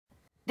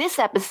This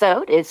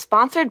episode is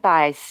sponsored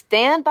by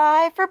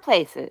Standby for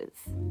Places.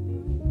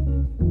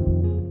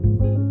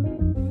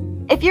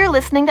 If you're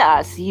listening to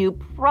us, you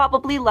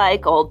probably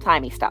like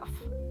old-timey stuff.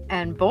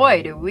 And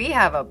boy, do we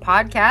have a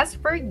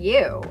podcast for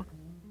you.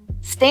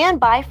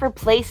 Standby for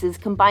Places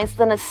combines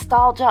the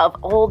nostalgia of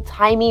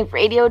old-timey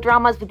radio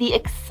dramas with the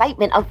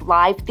excitement of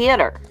live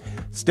theater.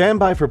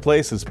 Standby for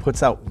Places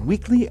puts out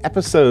weekly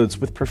episodes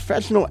with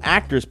professional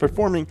actors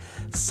performing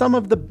some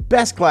of the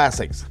best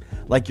classics,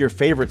 like your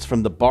favorites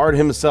from the Bard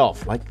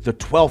himself, like The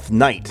Twelfth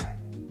Night.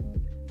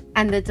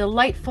 And the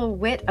delightful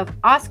wit of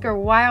Oscar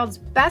Wilde's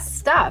best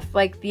stuff,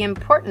 like The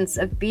Importance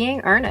of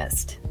Being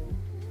Earnest.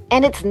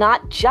 And it's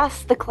not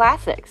just the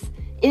classics.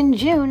 In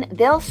June,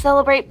 they'll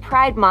celebrate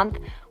Pride Month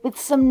with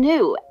some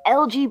new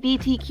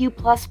LGBTQ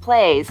plus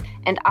plays,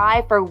 and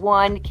I, for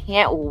one,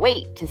 can't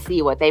wait to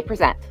see what they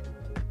present.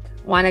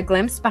 Want a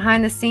glimpse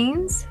behind the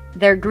scenes?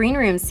 Their Green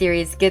Room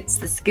series gets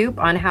the scoop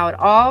on how it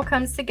all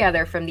comes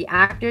together from the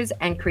actors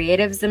and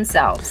creatives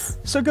themselves.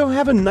 So go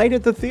have a night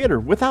at the theater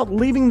without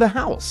leaving the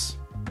house.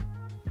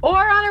 Or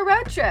on a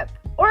road trip,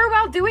 or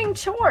while doing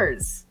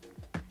chores.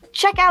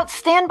 Check out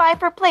Standby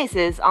for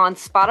Places on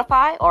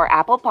Spotify or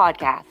Apple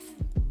Podcasts.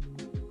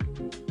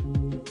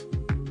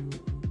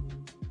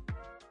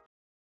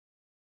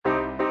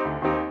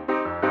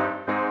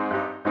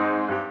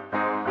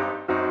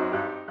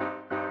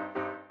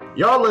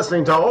 You're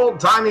listening to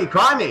Old Timey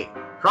Crimey,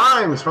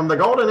 crimes from the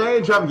golden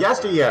age of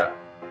yesteryear.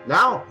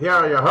 Now, here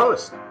are your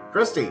hosts,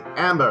 Christy,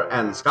 Amber,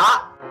 and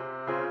Scott.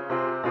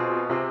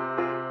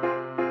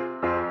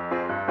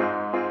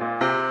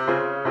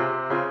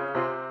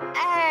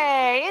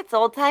 Hey, it's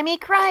Old Timey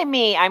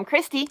Crimey. I'm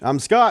Christy. I'm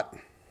Scott.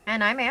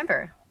 And I'm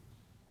Amber.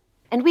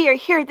 And we are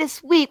here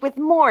this week with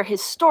more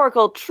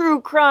historical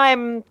true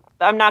crime.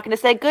 I'm not going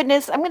to say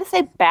goodness, I'm going to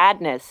say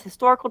badness.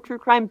 Historical true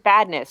crime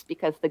badness,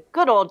 because the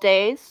good old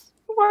days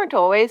weren't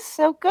always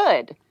so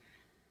good.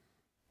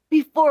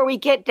 Before we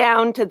get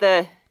down to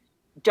the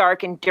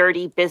dark and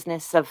dirty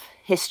business of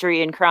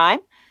history and crime,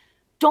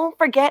 don't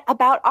forget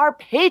about our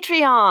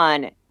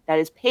Patreon. That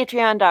is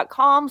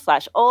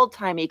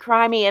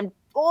patreon.com/oldtimeycrimey. And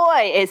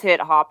boy, is it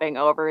hopping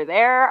over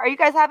there. Are you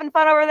guys having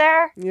fun over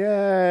there?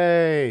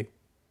 Yay.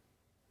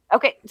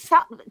 Okay, so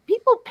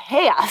people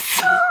pay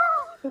us.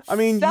 I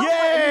mean,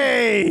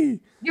 yay!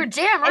 You're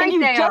damn right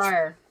they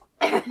are.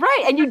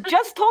 Right, and you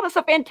just told us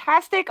a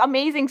fantastic,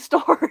 amazing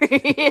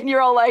story, and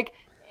you're all like,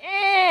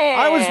 eh.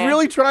 I was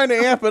really trying to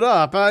amp it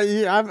up.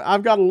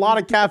 I've got a lot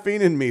of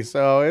caffeine in me,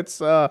 so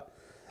it's I'm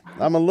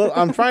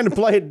trying to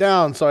play it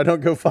down so I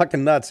don't go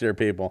fucking nuts here,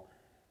 people.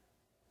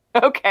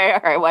 Okay,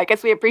 all right. Well, I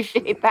guess we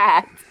appreciate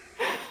that.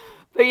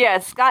 But yeah,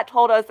 Scott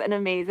told us an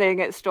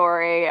amazing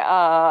story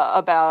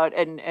about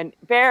an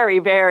very,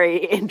 very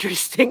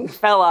interesting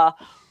fella.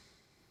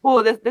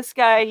 Oh, this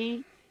guy,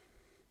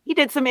 he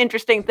did some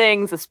interesting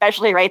things,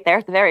 especially right there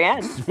at the very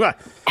end.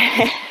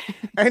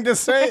 and to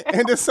say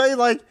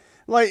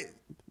like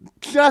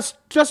just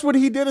what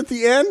he did at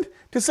the end,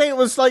 to say it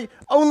was like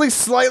only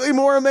slightly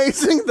more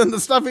amazing than the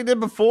stuff he did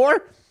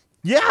before.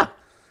 Yeah.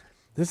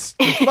 Let's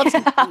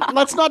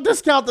not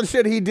discount the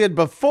shit he did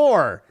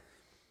before.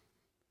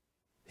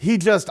 He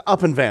just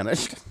up and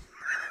vanished.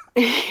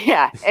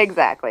 Yeah,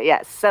 exactly.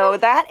 Yes. So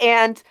that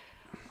and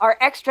our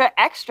extra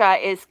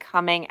is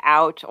coming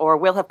out, or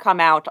will have come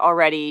out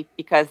already,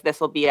 because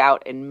this will be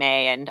out in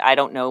May, and I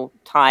don't know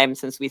time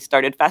since we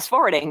started fast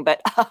forwarding,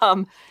 but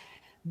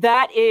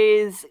that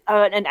is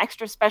an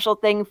extra special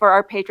thing for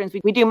our patrons.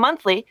 We do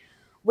monthly,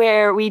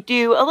 where we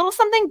do a little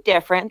something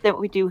different than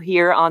we do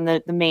here on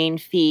the main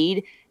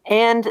feed.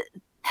 And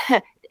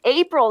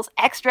April's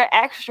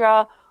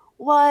extra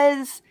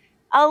was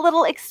a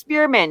little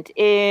experiment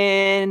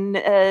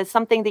in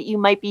something that you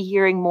might be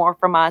hearing more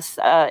from us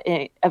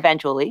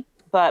eventually.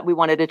 But we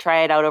wanted to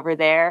try it out over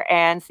there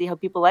and see how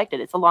people liked it.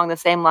 It's along the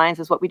same lines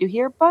as what we do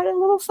here, but a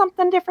little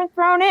something different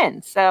thrown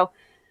in. So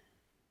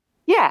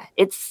yeah,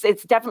 it's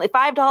definitely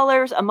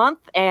 $5 a month,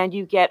 and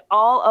you get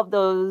all of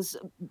those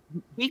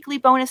weekly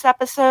bonus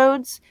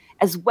episodes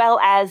as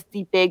well as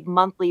the big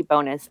monthly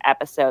bonus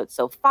episodes.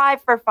 So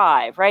 5 for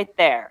 5 right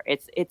there.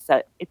 It's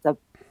a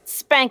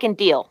spanking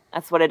deal.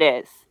 That's what it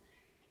is.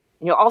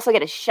 And you'll also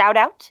get a shout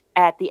out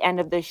at the end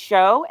of the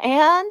show.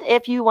 And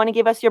if you want to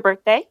give us your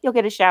birthday, you'll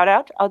get a shout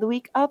out of the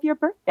week of your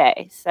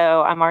birthday.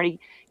 So I'm already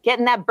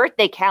getting that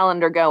birthday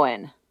calendar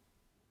going.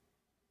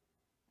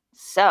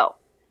 So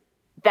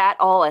that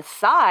all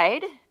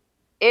aside,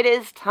 it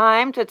is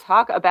time to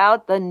talk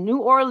about the New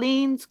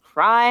Orleans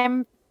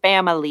crime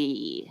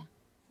family.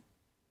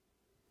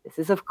 This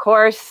is, of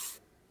course,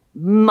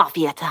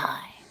 mafia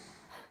time.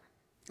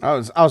 I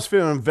was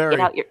feeling very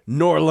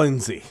New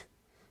Orleans-y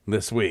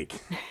this week.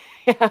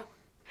 Yeah.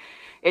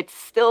 It's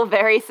still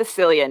very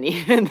Sicilian,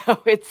 even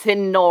though it's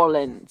in New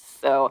Orleans.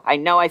 So I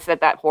know I said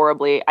that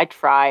horribly. I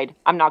tried.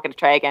 I'm not going to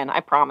try again. I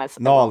promise.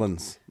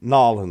 Nolans.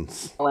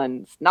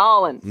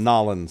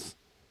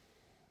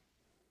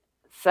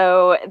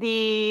 So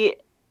the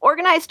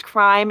organized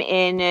crime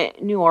in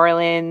New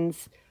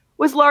Orleans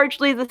was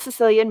largely the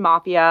Sicilian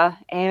mafia.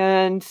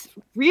 And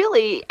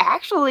really,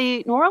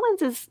 actually, New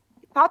Orleans is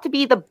thought to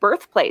be the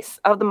birthplace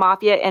of the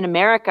mafia in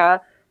America.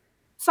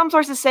 Some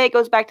sources say it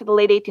goes back to the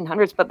late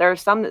 1800s, but there are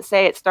some that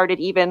say it started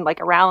even like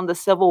around the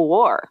Civil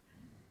War.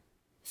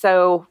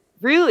 So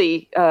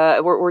really,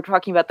 we're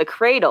talking about the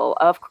cradle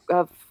of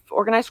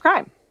organized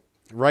crime.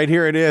 Right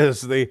here it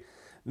is, the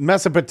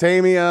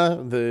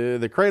Mesopotamia,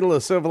 the cradle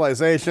of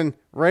civilization.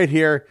 Right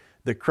here,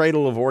 the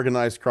cradle of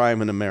organized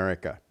crime in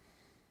America.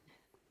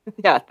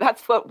 Yeah,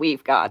 that's what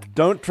we've got.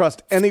 Don't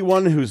trust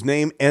anyone whose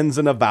name ends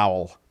in a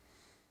vowel.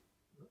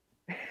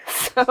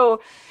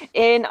 So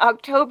in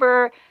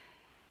October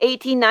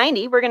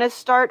 1890, we're going to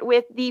start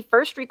with the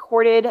first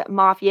recorded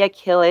mafia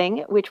killing,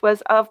 which was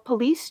of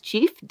Police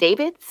Chief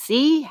David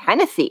C.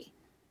 Hennessy.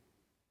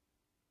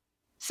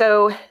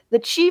 So the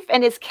chief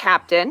and his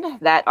captain,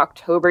 that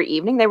October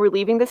evening, they were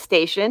leaving the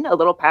station a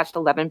little past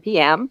 11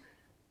 p.m.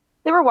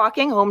 They were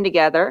walking home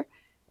together,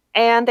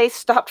 and they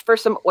stopped for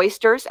some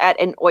oysters at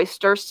an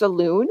oyster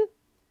saloon.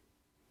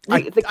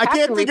 I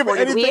can't think of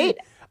anything.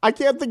 I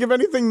can't think of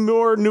anything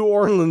more New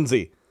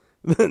Orleansy.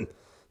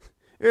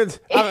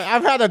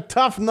 I've had a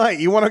tough night.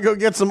 You want to go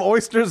get some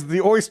oysters at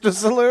the oyster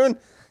saloon?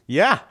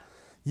 Yeah,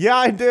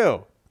 I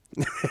do.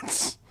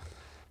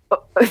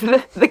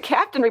 The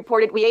captain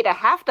reported we ate a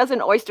half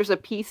dozen oysters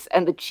apiece,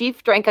 and the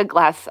chief drank a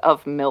glass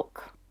of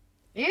milk.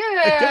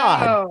 Ew.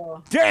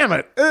 God damn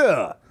it!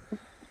 Ugh.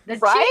 The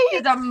Right?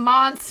 chief is a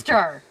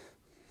monster.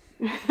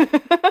 It's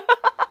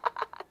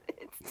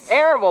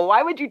terrible.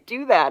 Why would you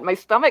do that? My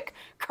stomach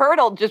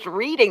curdled just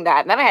reading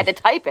that, and then I had to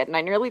type it, and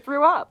I nearly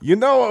threw up. You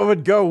know what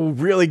would go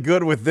really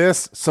good with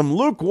this? Some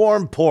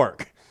lukewarm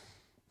pork.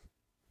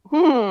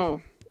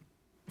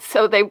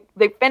 So they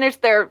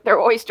finished their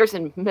oysters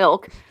and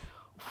milk,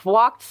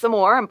 walked some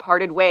more and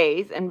parted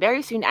ways. And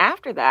very soon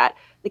after that,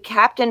 the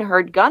captain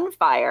heard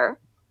gunfire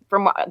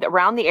from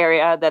around the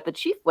area that the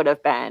chief would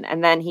have been.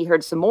 And then he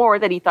heard some more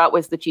that he thought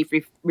was the chief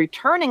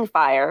returning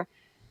fire.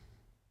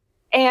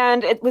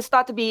 And it was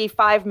thought to be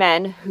 5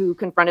 men who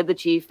confronted the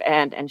chief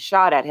and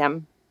shot at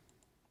him.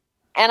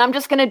 And I'm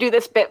just going to do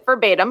this bit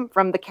verbatim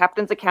from the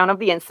captain's account of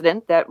the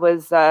incident that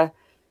was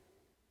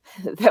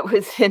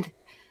in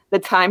the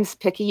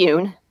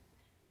Times-Picayune.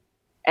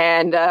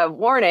 And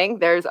warning,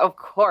 there's, of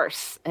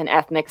course, an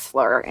ethnic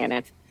slur in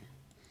it.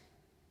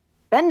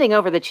 Bending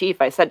over the chief,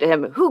 I said to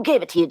him, "Who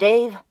gave it to you,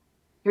 Dave?"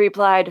 He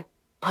replied,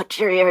 "Put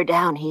your ear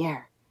down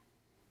here."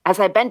 As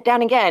I bent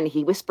down again,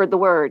 he whispered the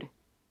word,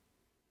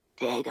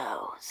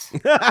 "Dagos."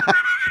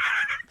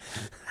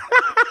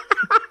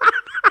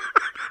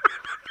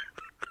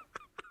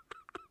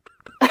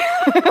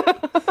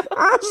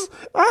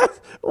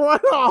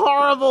 What a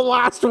horrible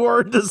last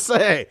word to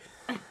say.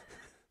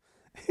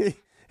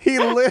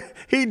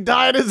 He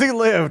died as he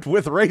lived,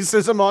 with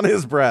racism on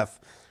his breath.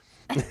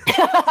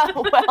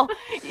 Well,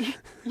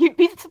 you'd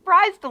be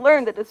surprised to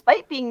learn that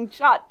despite being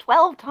shot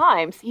 12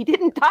 times, he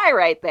didn't die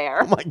right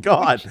there. Oh my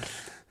God.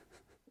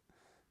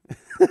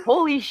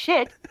 Holy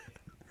shit.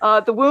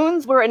 The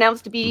wounds were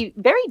announced to be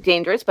very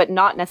dangerous, but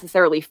not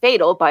necessarily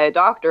fatal by a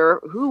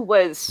doctor who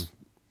was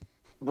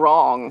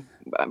wrong.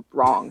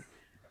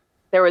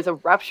 There was a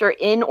rupture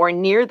in or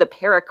near the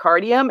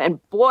pericardium, and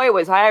boy,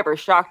 was I ever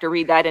shocked to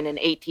read that in an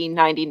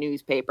 1890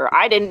 newspaper.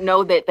 I didn't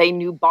know that they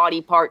knew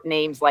body part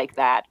names like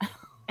that.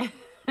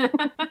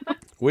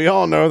 We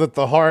all know that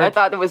the heart. I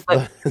thought it was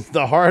like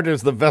the heart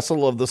is the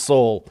vessel of the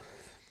soul.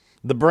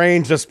 The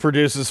brain just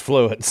produces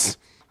fluids.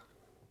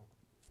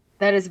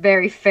 That is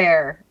very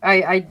fair.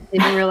 I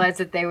didn't realize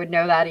that they would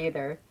know that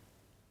either.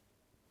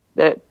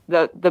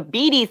 the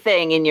beady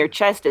thing in your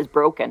chest is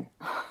broken,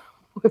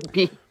 would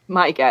be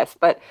my guess.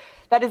 But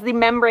that is the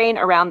membrane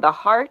around the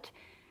heart.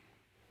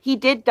 He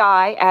did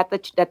die at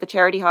the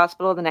charity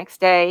hospital the next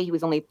day. He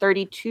was only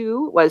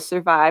 32, was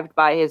survived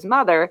by his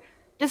mother,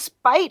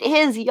 despite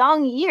his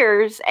young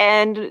years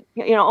and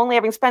only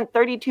having spent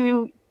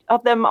 32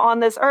 of them on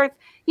this earth.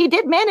 He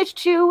did manage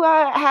to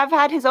have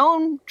had his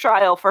own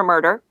trial for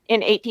murder in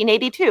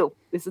 1882.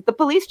 This is the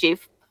police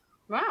chief.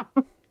 Wow.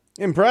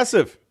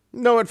 Impressive.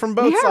 Know it from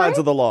both sides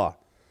of the law.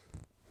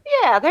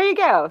 Yeah, there you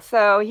go.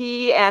 So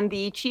he and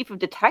the chief of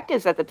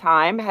detectives at the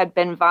time had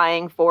been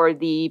vying for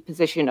the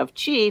position of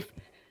chief.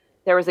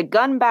 There was a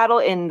gun battle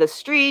in the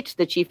street.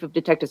 The chief of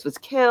detectives was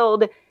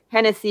killed.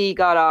 Hennessy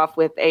got off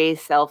with a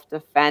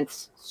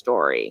self-defense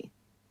story.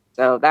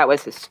 So that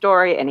was his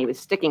story, and he was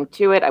sticking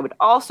to it. I would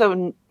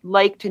also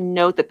like to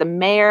note that the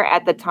mayor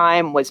at the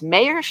time was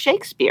Mayor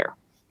Shakespeare.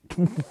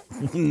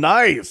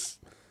 Nice.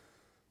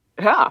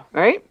 Yeah,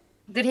 right?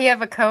 Did he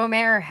have a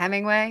co-mayor,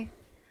 Hemingway?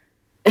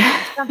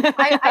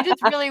 I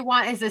just really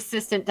want his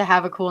assistant to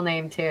have a cool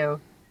name,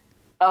 too.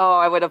 Oh,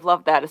 I would have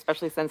loved that,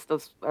 especially since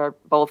those are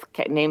both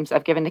names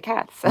I've given to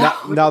cats. So.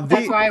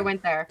 That's why I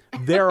went there.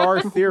 There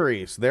are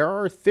theories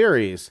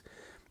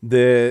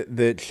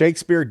that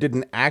Shakespeare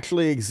didn't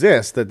actually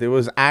exist, that there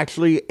was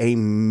actually a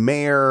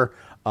Mayor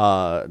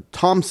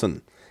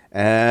Thompson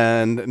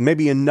and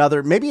maybe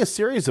a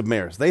series of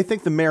mayors. They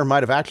think the mayor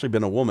might have actually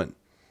been a woman.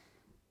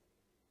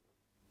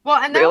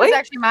 Well, and that Really? was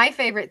actually my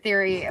favorite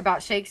theory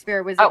about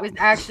Shakespeare was Oh. it was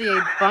actually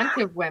a bunch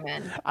of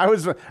women. I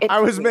was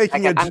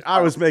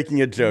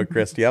making a joke,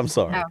 Christy. I'm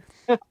sorry.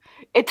 Oh.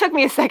 It took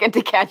me a second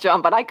to catch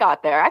on, but I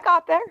got there.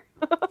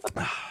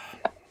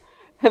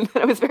 And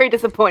then I was very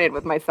disappointed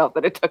with myself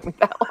that it took me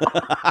that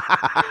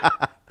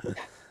long.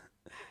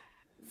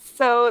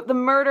 So the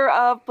murder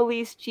of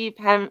Police Chief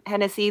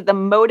Hennessy, the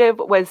motive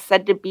was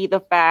said to be the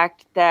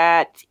fact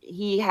that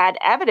he had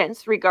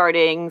evidence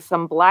regarding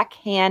some Black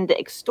Hand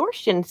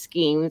extortion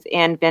schemes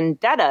and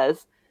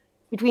vendettas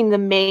between the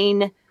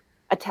main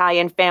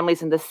Italian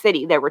families in the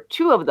city. There were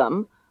two of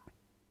them,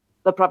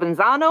 the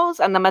Provenzanos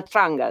and the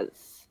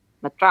Matrangas.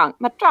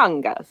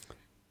 Matrangas.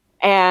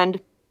 And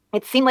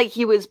it seemed like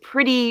he was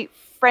pretty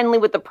friendly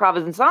with the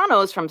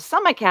Provenzanos from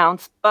some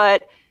accounts,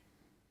 but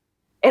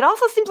it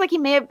also seems like he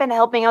may have been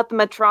helping out the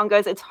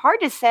Matrangas. It's hard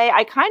to say.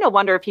 I kind of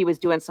wonder if he was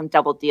doing some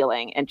double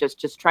dealing and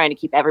just trying to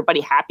keep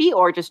everybody happy,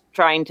 or just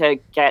trying to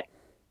get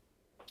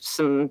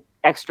some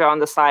extra on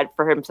the side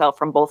for himself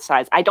from both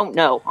sides. I don't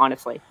know,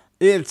 honestly.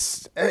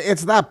 It's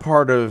that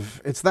part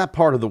of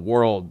the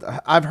world.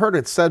 I've heard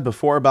it said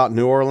before about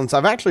New Orleans.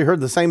 I've actually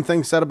heard the same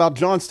thing said about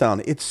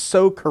Johnstown. It's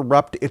so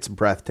corrupt, it's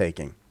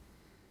breathtaking.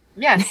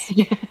 Yes.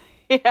 Yeah.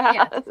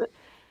 Yes.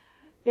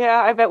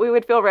 Yeah, I bet we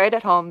would feel right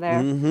at home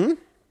there. Mm-hmm.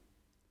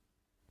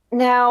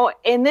 Now,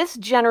 in this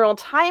general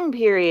time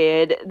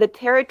period, the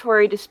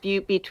territory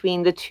dispute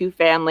between the two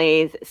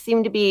families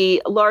seemed to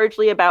be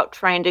largely about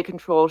trying to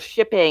control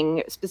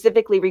shipping,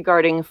 specifically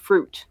regarding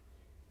fruit.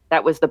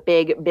 That was the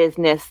big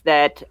business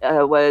that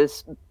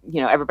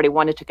everybody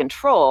wanted to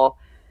control.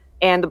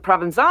 And the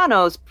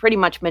Provenzanos pretty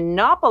much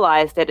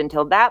monopolized it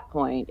until that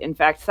point. In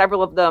fact,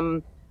 several of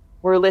them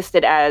were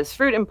listed as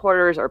fruit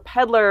importers or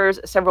peddlers.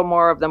 Several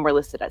more of them were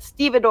listed as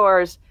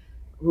stevedores,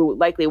 who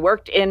likely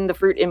worked in the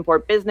fruit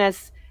import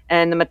business.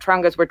 And the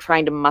Matrangas were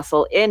trying to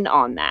muscle in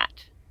on that.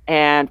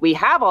 And we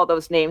have all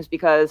those names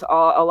because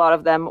a lot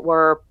of them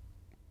were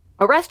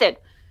arrested.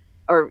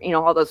 Or,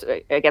 all those,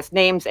 I guess,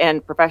 names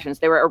and professions.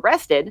 They were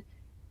arrested.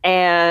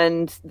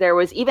 And there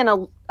was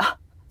even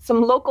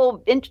some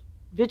local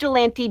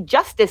vigilante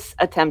justice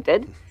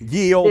attempted.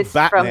 Ye old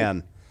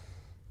Batman.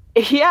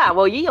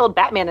 Ye old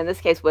Batman in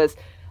this case was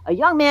a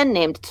young man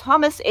named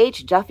Thomas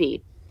H.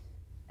 Duffy.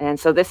 And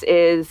so this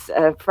is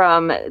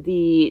from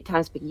the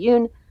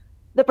Times-Picayune.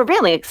 The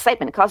prevailing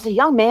excitement caused a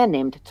young man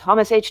named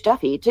Thomas H.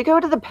 Duffy to go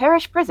to the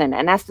parish prison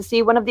and ask to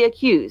see one of the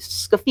accused,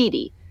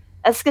 Scafidi.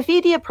 As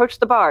Scafidi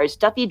approached the bars,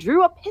 Duffy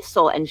drew a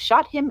pistol and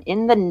shot him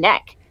in the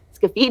neck.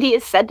 Scafidi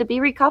is said to be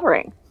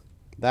recovering.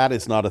 That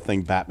is not a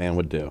thing Batman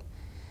would do.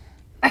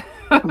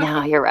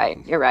 No, you're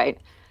right.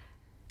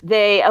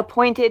 They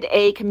appointed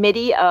a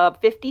committee of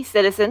 50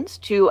 citizens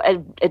to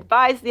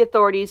advise the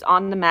authorities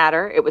on the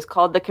matter. It was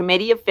called the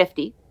Committee of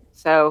 50.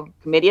 So,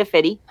 Committee of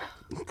 50.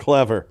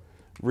 Clever.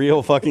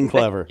 Real fucking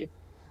clever.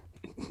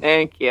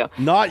 Thank you.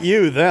 Not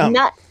you, them.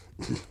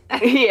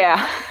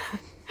 Yeah.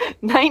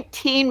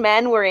 19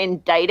 men were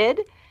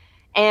indicted,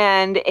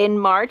 and in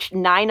March,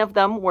 9 of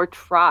them were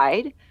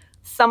tried.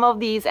 Some of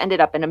these ended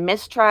up in a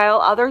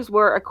mistrial. Others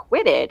were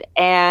acquitted,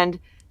 and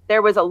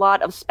there was a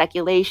lot of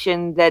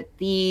speculation that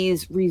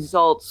these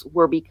results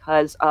were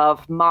because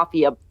of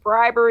mafia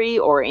bribery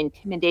or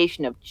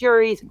intimidation of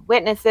juries and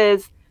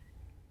witnesses.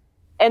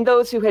 And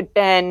those who had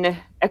been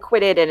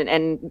acquitted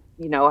and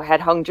had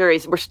hung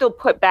juries were still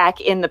put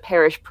back in the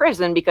parish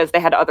prison because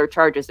they had other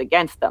charges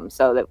against them.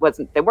 So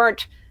they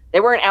weren't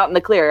out in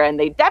the clear, and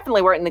they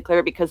definitely weren't in the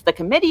clear because the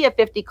Committee of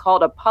 50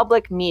 called a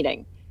public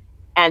meeting,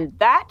 and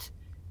that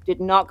did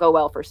not go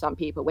well for some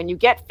people. When you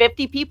get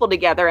 50 people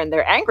together and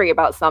they're angry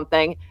about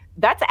something,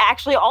 that's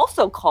actually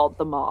also called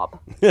the mob.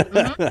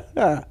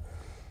 Mm-hmm.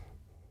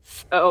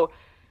 So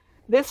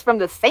this from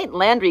the St.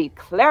 Landry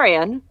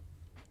Clarion.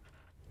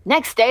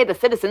 Next day, the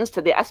citizens,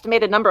 to the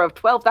estimated number of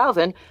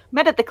 12,000,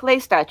 met at the clay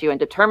statue and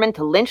determined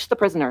to lynch the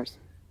prisoners.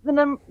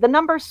 The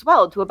number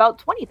swelled to about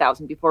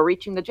 20,000 before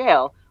reaching the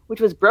jail, which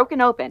was broken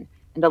open,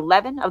 and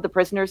 11 of the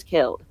prisoners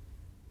killed.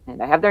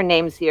 And I have their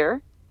names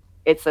here.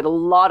 It's a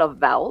lot of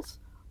vowels.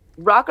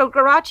 Rocco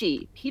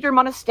Garaci, Peter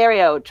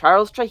Monasterio,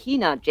 Charles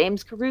Trajina,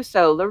 James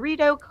Caruso,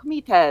 Laredo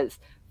Comites,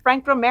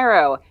 Frank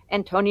Romero,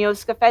 Antonio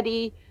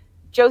Scafetti,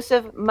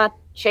 Joseph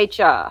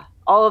Machecha.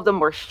 All of them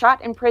were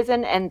shot in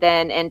prison, and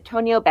then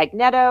Antonio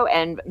Bagnetto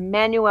and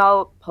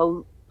Manuel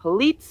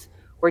Politz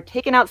were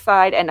taken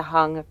outside and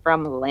hung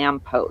from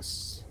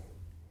lampposts.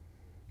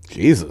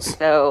 Jesus.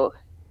 So,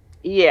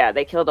 yeah,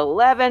 they killed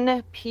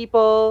 11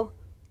 people,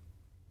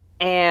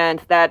 and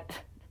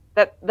that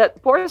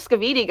poor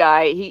Scavidi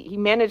guy, he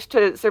managed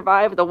to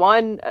survive the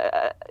one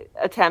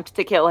attempt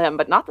to kill him,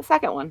 but not the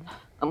second one.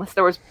 Unless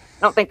I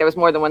don't think there was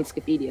more than one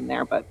Scavidi in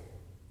there, but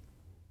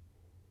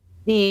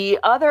the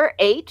other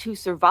 8 who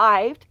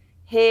survived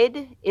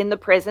hid in the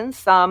prison.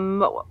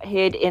 Some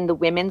hid in the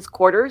women's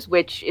quarters,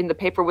 which in the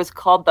paper was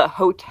called the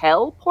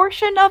hotel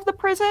portion of the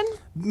prison.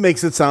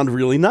 Makes it sound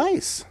really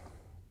nice.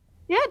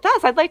 Yeah, it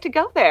does. I'd like to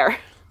go there.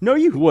 No,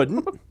 you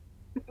wouldn't.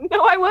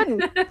 No, I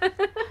wouldn't.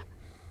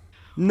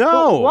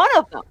 No. Well, one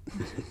of them,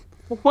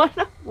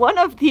 one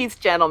of these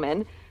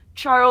gentlemen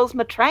Charles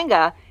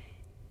Matranga,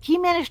 he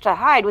managed to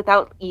hide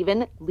without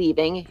even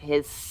leaving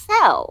his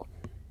cell.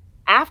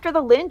 After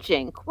the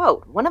lynching,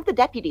 quote, one of the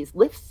deputies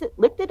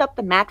lifted up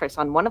the mattress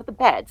on one of the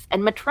beds,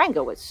 and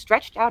Matranga was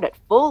stretched out at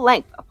full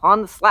length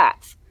upon the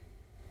slats.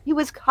 He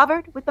was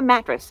covered with the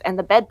mattress and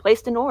the bed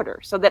placed in order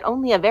so that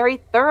only a very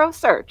thorough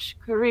search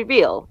could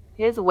reveal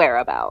his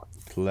whereabouts.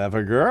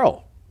 Clever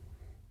girl.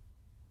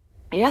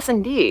 Yes,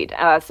 indeed.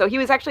 So he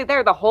was actually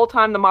there the whole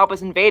time the mob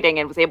was invading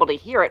and was able to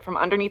hear it from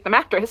underneath the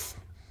mattress.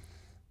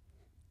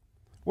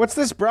 What's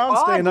this brown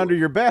stain under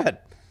your bed?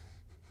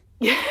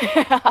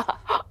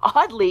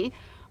 Oddly,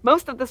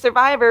 most of the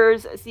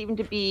survivors seem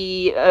to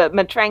be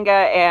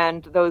Matranga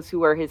and those who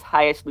were his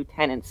highest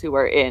lieutenants who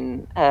were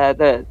in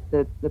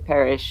the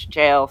parish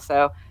jail.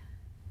 So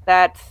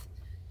that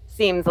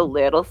seems a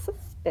little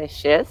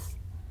suspicious.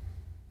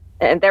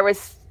 And there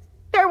was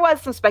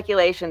some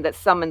speculation that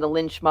some in the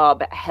lynch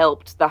mob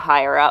helped the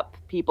higher up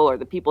people or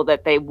the people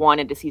that they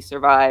wanted to see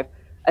survive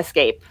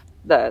escape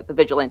the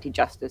vigilante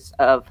justice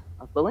of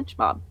the lynch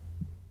mob.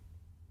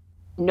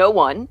 No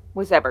one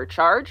was ever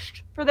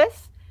charged for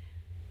this.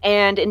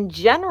 And in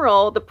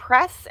general, the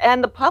press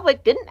and the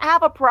public didn't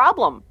have a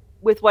problem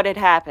with what had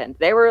happened.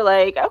 They were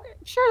like, okay,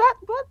 sure,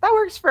 that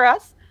works for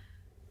us.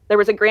 There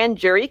was a grand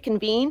jury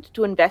convened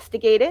to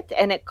investigate it,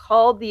 and it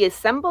called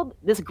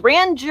this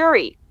grand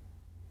jury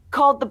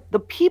called the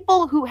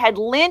people who had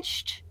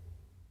lynched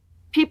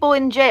people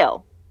in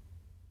jail.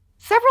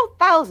 Several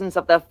thousands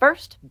of the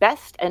first,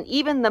 best, and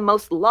even the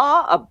most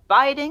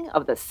law-abiding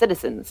of the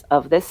citizens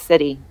of this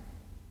city.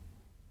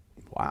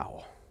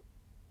 Wow.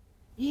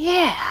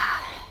 Yeah.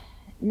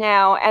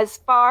 Now, as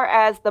far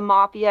as the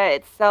mafia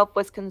itself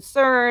was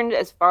concerned,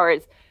 as far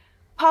as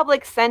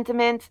public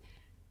sentiment,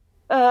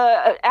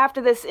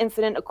 after this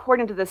incident,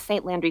 according to the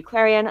St. Landry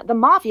Clarion, the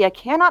mafia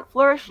cannot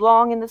flourish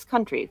long in this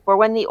country, for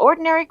when the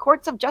ordinary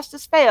courts of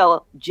justice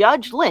fail,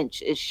 Judge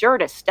Lynch is sure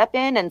to step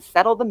in and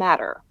settle the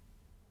matter.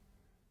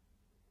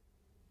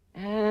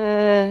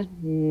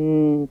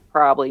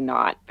 Probably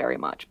not very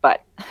much,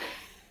 but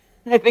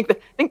I think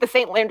the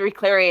St. Landry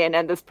Clarion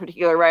and this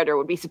particular writer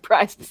would be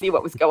surprised to see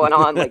what was going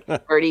on like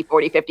 30,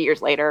 40, 50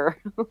 years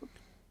later.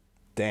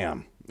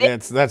 Damn.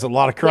 That's a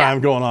lot of crime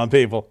going on,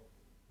 people.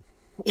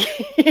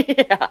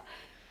 Yeah.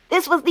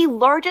 This was the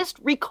largest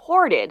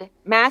recorded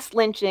mass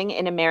lynching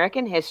in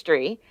American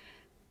history.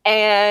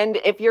 And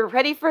if you're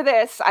ready for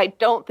this, I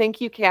don't think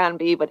you can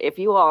be, but if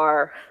you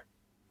are,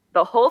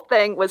 the whole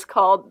thing was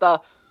called the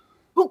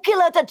Who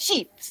Killed the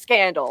Chief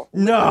scandal.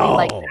 No.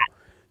 Like that.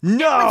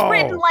 No. It was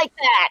written like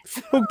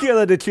that. Who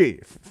killed the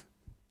chief?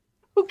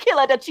 Who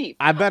killed the chief?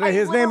 I bet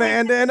his name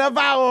ended in a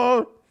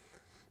vowel.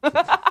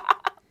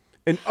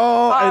 An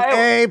O, an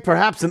A,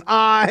 perhaps an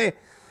I.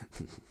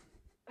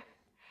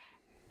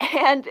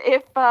 And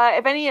if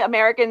any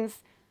Americans,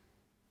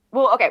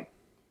 well, okay,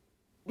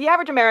 the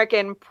average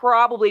American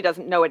probably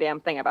doesn't know a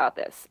damn thing about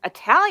this.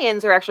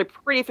 Italians are actually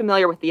pretty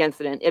familiar with the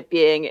incident, it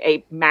being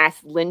a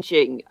mass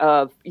lynching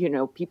of,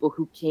 people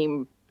who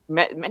came,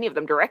 many of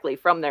them directly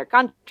from their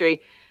country.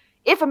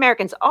 If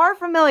Americans are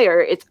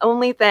familiar, it's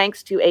only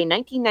thanks to a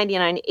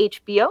 1999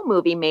 HBO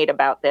movie made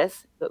about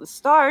this that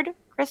starred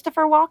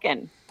Christopher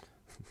Walken.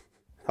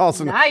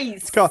 Also,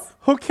 Nice. It's called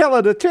Who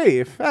Killed the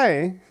Chief?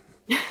 Hey.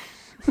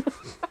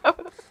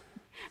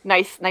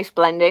 Nice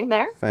blending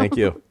there. Thank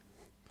you.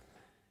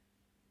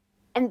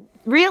 And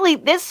really,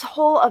 this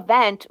whole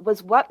event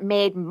was what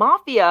made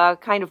mafia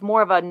kind of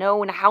more of a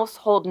known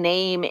household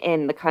name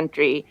in the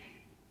country.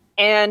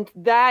 And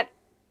that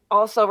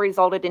also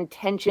resulted in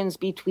tensions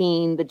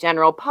between the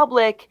general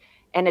public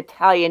and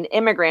Italian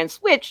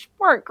immigrants, which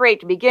weren't great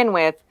to begin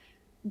with,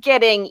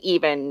 getting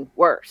even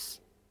worse.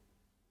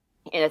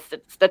 In a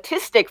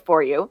statistic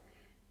for you,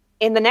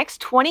 in the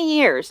next 20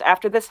 years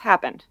after this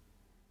happened,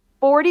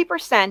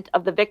 40%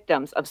 of the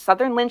victims of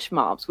Southern lynch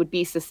mobs would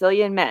be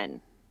Sicilian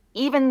men,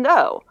 even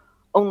though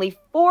only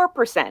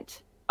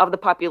 4% of the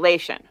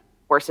population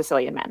were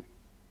Sicilian men.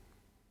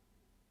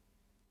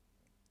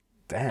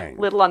 Dang.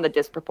 Little on the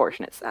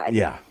disproportionate side.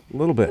 Yeah, a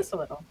little bit. Just a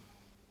little.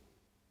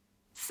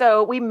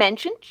 So we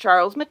mentioned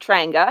Charles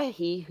Matranga,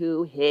 he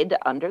who hid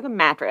under the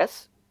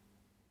mattress.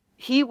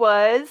 He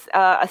was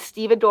a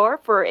stevedore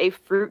for a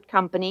fruit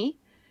company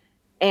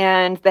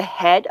and the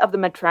head of the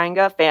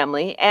Matranga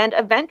family, and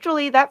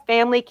eventually that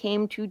family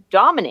came to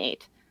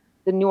dominate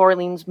the New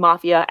Orleans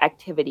mafia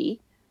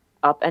activity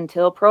up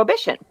until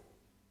Prohibition.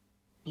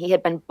 He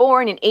had been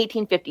born in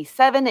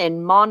 1857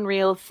 in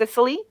Monreale,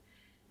 Sicily,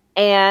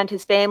 and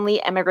his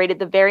family emigrated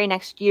the very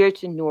next year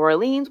to New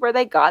Orleans, where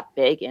they got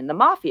big in the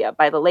mafia.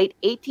 By the late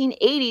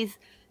 1880s,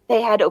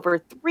 they had over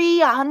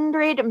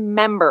 300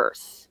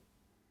 members.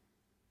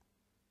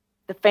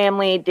 The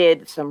family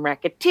did some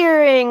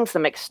racketeering,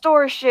 some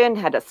extortion,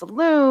 had a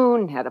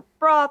saloon, had a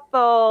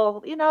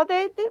brothel. It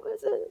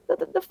was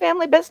the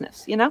family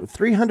business,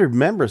 300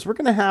 members. We're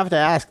going to have to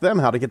ask them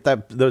how to get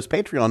those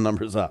Patreon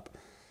numbers up.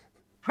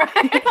 Right?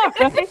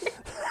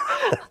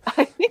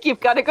 I think you've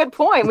got a good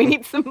point. We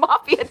need some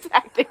mafia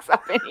tactics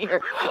up in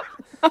here.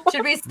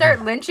 Should we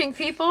start lynching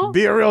people?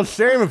 Be a real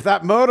shame if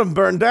that modem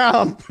burned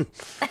down.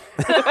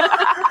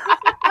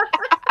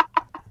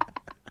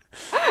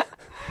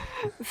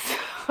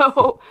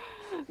 So,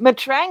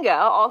 Matranga,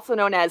 also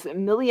known as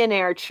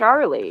Millionaire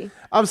Charlie.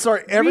 I'm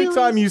sorry, every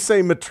time you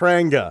say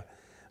Matranga,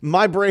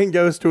 my brain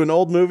goes to an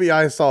old movie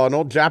I saw, an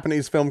old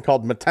Japanese film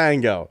called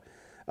Matango,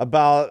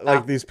 about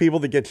like these people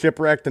that get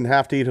shipwrecked and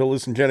have to eat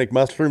hallucinogenic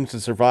mushrooms to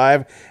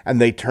survive,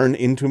 and they turn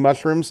into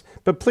mushrooms.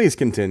 But please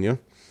continue.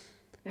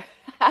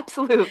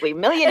 Absolutely.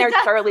 Millionaire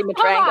Charlie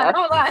Matranga.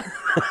 Hold on.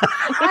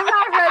 I'm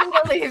not ready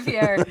to leave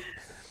here.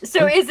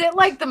 So is it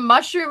like the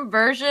mushroom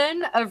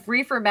version of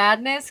Reefer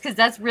Madness? Because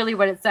that's really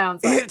what it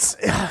sounds like. It's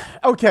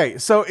okay.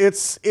 So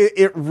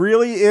it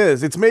really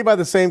is. It's made by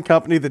the same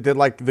company that did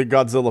like the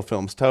Godzilla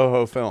films,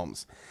 Toho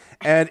Films,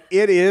 and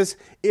it is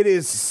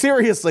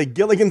seriously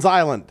Gilligan's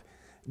Island,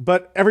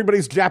 but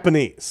everybody's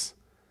Japanese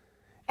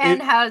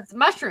and has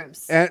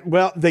mushrooms. And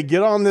well, they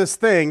get on this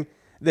thing.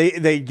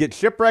 They get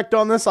shipwrecked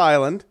on this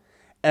island,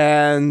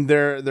 and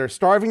they're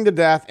starving to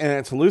death, and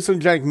it's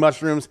hallucinogenic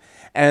mushrooms.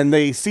 And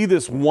they see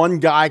this one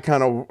guy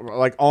kind of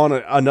like on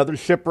another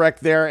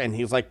shipwreck there, and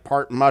he's like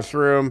part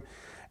mushroom,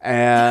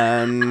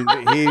 and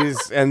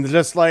and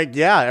just like,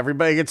 yeah,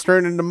 everybody gets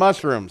turned into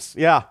mushrooms.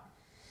 Yeah.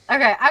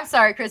 Okay, I'm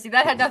sorry, Chrissy.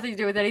 That had nothing to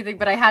do with anything,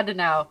 but I had to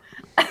know.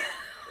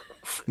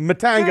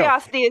 Matango.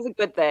 Curiosity is a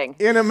good thing.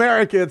 In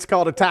America, it's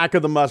called Attack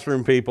of the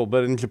Mushroom People,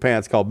 but in Japan,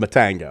 it's called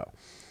Matango.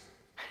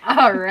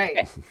 All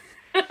right.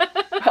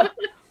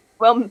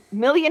 Well,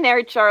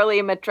 Millionaire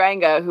Charlie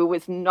Matranga, who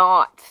was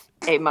not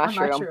a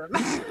mushroom.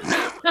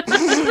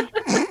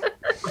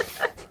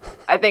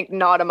 I think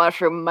not a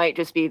mushroom might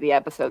just be the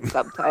episode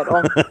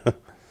subtitle.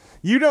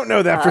 You don't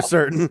know that for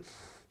certain.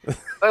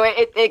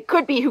 It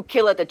could be Who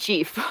Killed the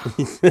Chief.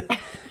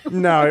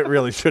 No, it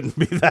really shouldn't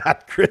be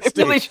that,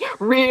 Christy. It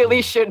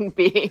really shouldn't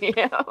be.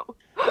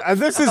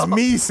 This is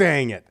me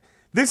saying it.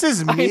 This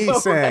is me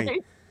saying.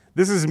 Right?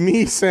 This is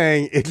me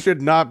saying it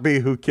should not be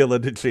Who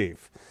Killed the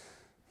Chief.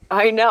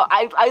 I know.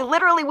 I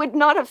literally would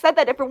not have said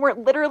that if it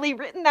weren't literally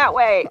written that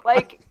way.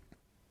 Like,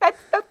 that's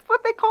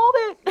what they called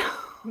it.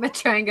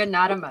 Matranga,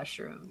 not a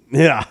mushroom.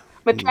 Yeah.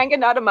 Matranga,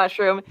 not a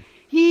mushroom.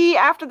 He,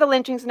 after the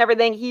lynchings and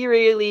everything, he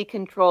really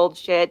controlled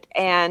shit.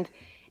 And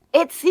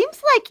it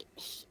seems like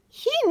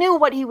he knew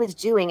what he was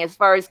doing as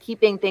far as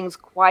keeping things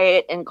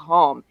quiet and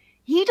calm.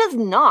 He does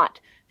not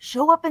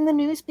show up in the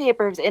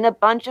newspapers in a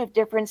bunch of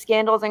different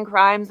scandals and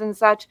crimes and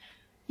such.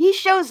 He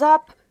shows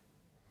up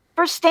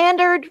for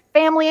standard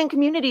family and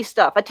community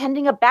stuff,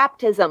 attending a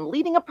baptism,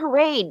 leading a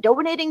parade,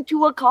 donating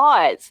to a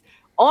cause.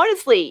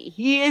 Honestly,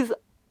 he is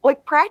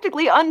like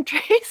practically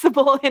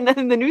untraceable in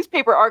the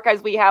newspaper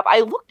archives we have. I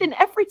looked in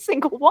every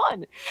single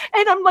one,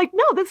 and I'm like,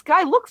 no, this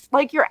guy looks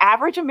like your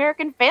average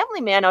American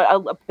family man,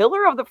 a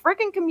pillar of the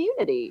freaking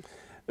community.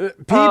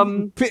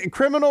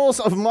 Criminals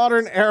of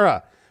modern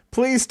era,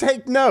 please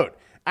take note.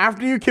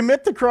 After you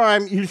commit the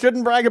crime, you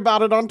shouldn't brag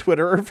about it on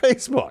Twitter or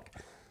Facebook.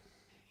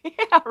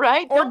 Yeah,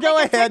 right? Or Don't go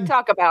make a ahead.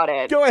 TikTok about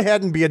it. Go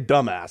ahead and be a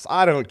dumbass.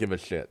 I don't give a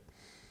shit.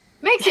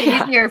 Makes it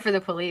easier for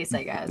the police,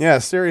 I guess. Yeah,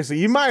 seriously.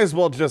 You might as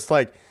well just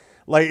like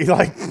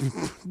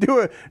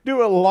do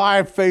a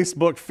live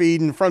Facebook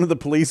feed in front of the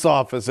police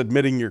office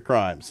admitting your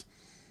crimes.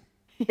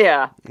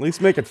 Yeah. At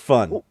least make it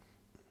fun.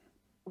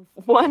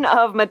 One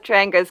of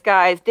Matranga's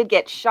guys did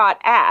get shot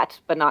at,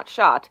 but not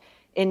shot,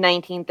 in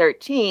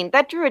 1913.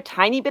 That drew a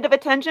tiny bit of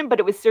attention, but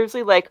it was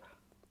seriously like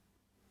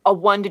a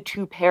 1 to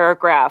 2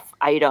 paragraph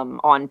item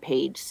on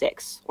page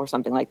 6 or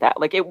something like that.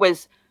 Like, it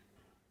was,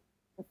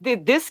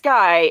 this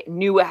guy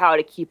knew how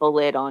to keep a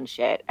lid on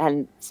shit.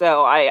 And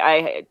so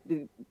I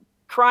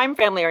crime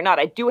family or not,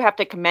 I do have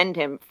to commend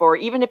him for,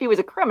 even if he was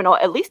a criminal,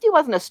 at least he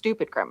wasn't a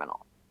stupid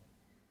criminal.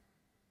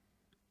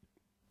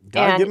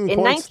 Gotta give him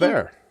points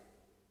there.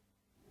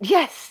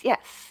 Yes.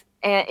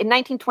 And in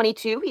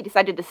 1922, he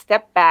decided to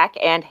step back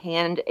and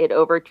hand it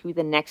over to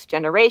the next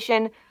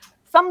generation.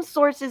 Some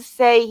sources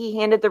say he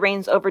handed the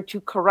reins over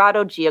to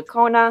Corrado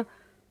Giancona,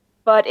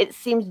 but it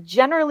seems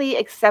generally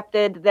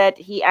accepted that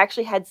he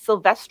actually had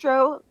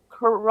Silvestro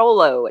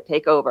Carollo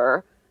take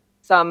over.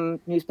 Some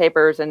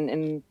newspapers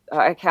and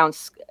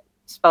accounts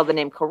spell the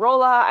name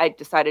Corolla. I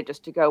decided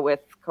just to go with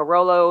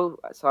Carollo,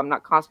 so I'm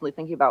not constantly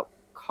thinking about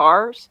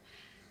cars.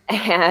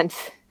 And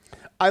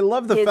I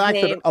love the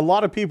fact that a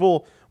lot of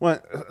people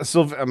went,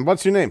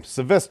 what's your name?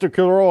 Sylvester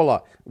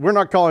Corolla. We're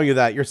not calling you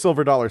that. You're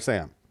Silver Dollar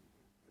Sam.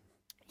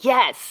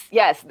 Yes,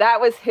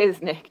 that was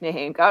his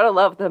nickname. Gotta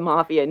love the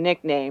mafia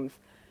nicknames.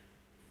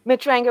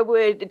 Matranga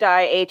would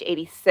die age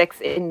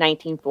 86 in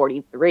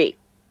 1943.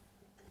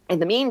 In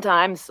the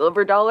meantime,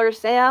 Silver Dollar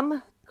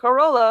Sam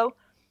Carollo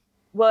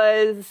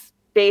was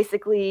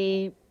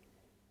basically,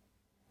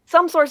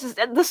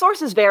 the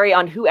sources vary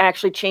on who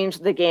actually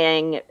changed the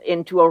gang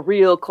into a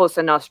real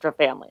Cosa Nostra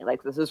family.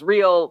 Like, this is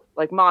real,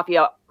 like,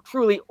 mafia,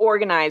 truly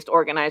organized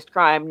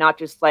crime, not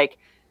just like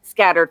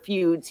scattered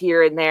feuds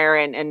here and there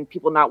and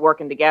people not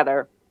working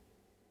together.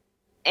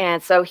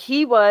 And so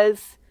he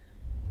was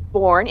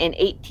born in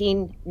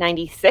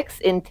 1896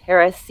 in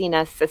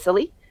Terracina,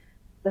 Sicily.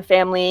 The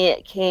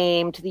family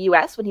came to the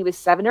U.S. when he was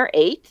 7 or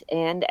 8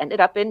 and ended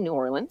up in New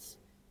Orleans.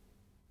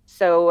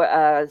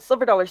 So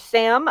Silver Dollar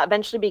Sam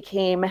eventually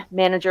became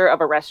manager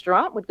of a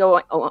restaurant, would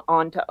go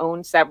on to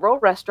own several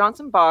restaurants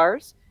and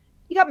bars.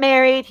 He got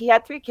married, he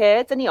had 3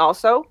 kids, and he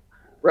also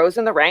rose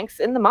in the ranks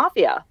in the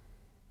mafia.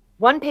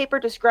 One paper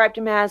described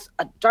him as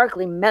a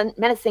darkly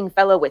menacing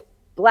fellow with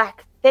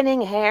black,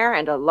 thinning hair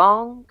and a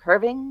long,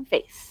 curving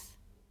face.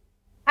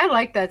 I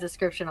like that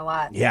description a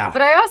lot. Yeah.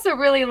 But I also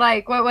really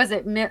like, what was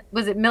it?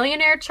 Was it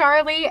Millionaire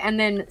Charlie and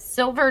then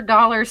Silver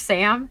Dollar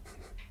Sam?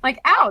 Like,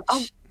 ouch.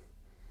 Oh,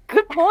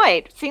 good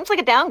point. Seems like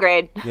a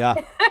downgrade. Yeah.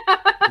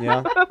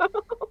 Yeah.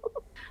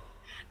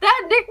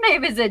 That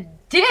nickname is a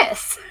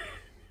diss.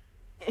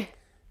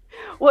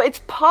 Well,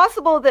 it's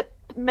possible that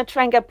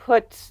Matranga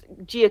put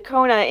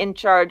Giancana in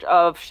charge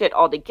of shit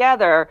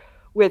altogether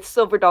with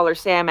Silver Dollar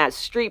Sam as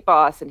street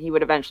boss, and he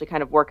would eventually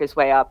kind of work his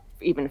way up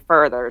even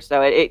further.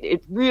 So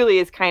it really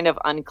is kind of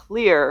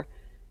unclear.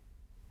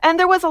 And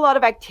there was a lot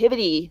of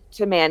activity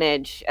to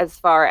manage as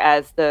far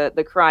as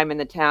the crime in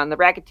the town, the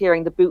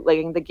racketeering, the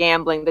bootlegging, the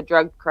gambling, the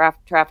drug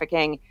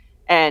trafficking,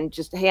 and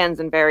just hands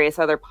in various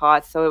other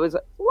pots. So it was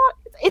a lot.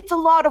 It's a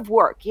lot of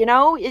work, you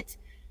know?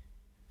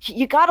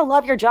 You got to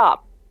love your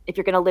job if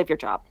you're going to live your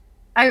job.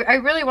 I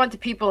really want the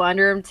people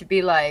under him to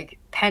be like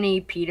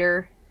Penny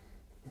Peter,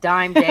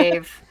 Dime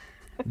Dave.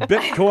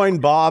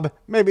 Bitcoin Bob.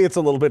 Maybe it's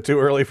a little bit too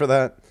early for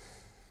that.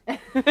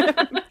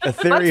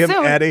 Ethereum But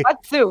soon, Eddie.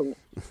 But soon.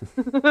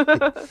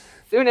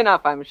 Soon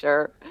enough, I'm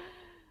sure.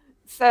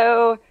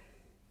 So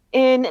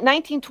in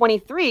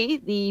 1923,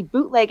 the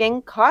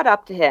bootlegging caught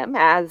up to him,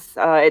 as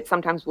it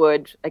sometimes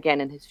would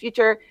again in his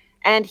future,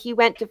 and he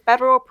went to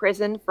federal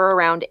prison for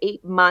around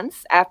 8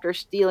 months after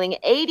stealing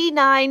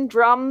 89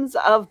 drums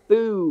of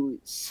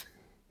booze.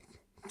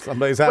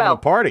 Somebody's having a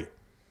party.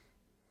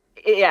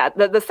 Yeah,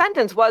 the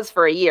sentence was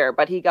for a year,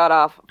 but he got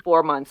off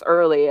 4 months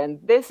early, and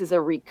this is a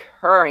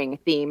recurring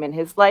theme in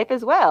his life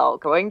as well.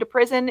 Going to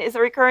prison is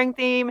a recurring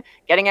theme.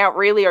 Getting out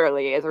really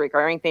early is a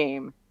recurring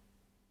theme.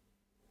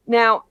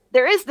 Now,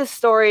 there is this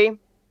story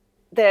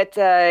that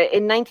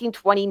in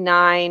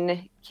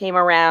 1929 came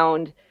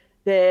around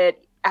that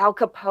Al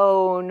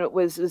Capone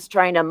was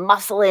trying to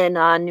muscle in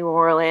on New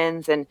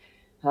Orleans, and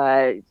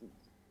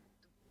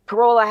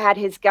Carolla had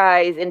his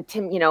guys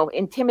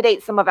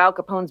intimidate some of Al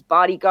Capone's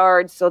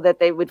bodyguards so that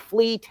they would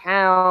flee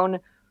town,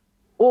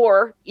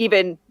 or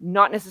even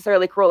not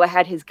necessarily Carolla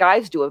had his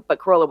guys do it, but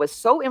Carolla was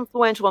so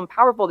influential and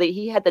powerful that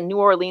he had the New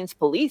Orleans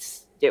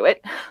police do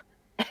it.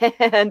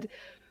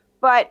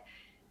 But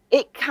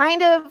it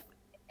kind of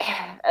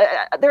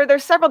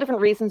there's several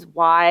different reasons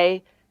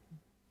why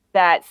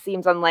that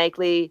seems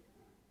unlikely.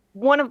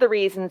 One of the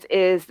reasons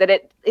is that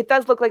it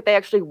does look like they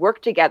actually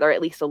worked together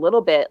at least a little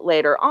bit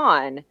later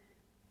on.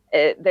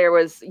 There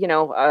was,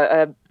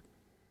 a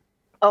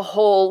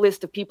whole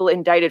list of people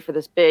indicted for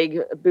this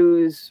big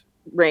booze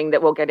ring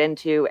that we'll get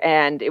into,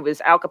 and it was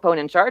Al Capone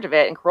in charge of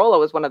it, and Carolla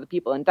was one of the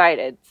people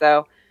indicted.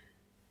 So,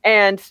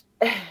 and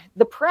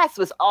the press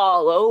was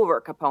all over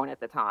Capone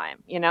at the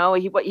time.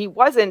 He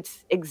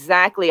wasn't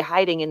exactly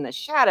hiding in the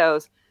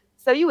shadows.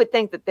 So you would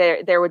think that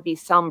there would be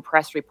some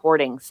press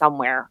reporting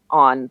somewhere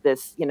on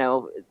this,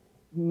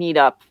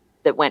 meetup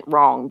that went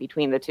wrong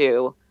between the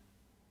two.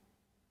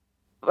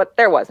 But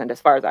there wasn't,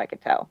 as far as I could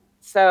tell.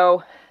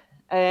 So,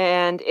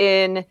 and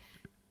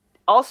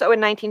also in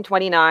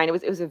 1929, it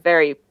was a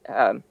very,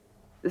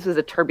 this was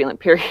a turbulent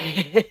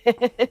period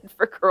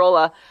for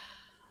Carolla.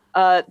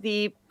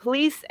 The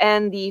police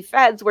and the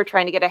feds were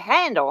trying to get a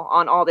handle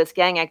on all this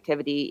gang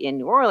activity in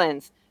New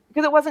Orleans,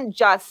 because it wasn't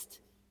just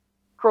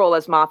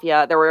Carolla's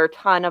mafia. There were a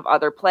ton of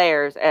other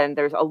players, and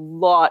there's a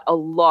lot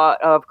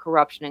of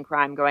corruption and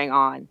crime going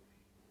on.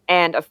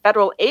 And a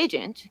federal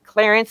agent,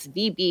 Clarence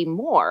V.B.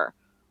 Moore,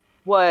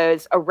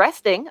 was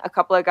arresting a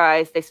couple of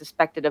guys they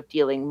suspected of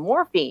dealing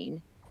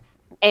morphine.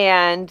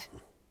 And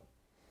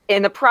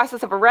in the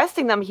process of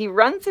arresting them, he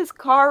runs his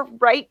car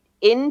right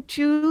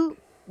into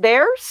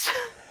theirs.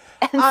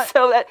 And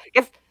so that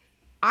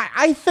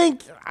I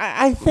think,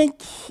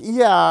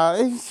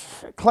 yeah,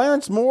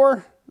 Clarence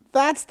Moore,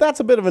 that's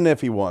a bit of an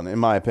iffy one, in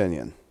my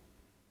opinion.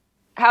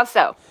 How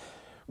so?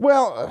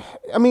 Well,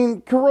 I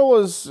mean,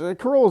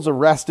 Carolla's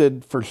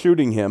arrested for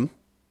shooting him.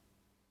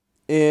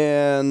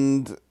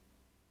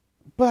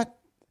 But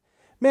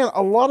man,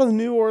 a lot of the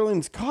New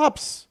Orleans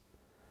cops,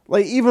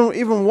 like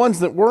even ones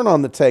that weren't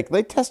on the take,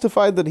 they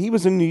testified that he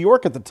was in New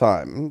York at the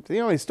time.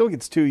 He still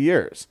gets 2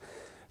 years.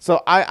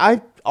 So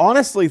I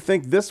honestly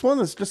think this one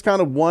is just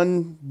kind of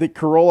one that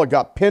Carolla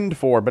got pinned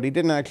for, but he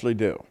didn't actually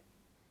do.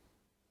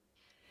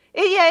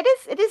 Yeah,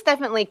 it is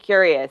definitely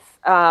curious.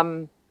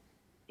 But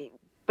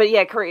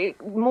yeah,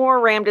 Moore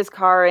rammed his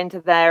car into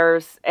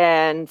theirs,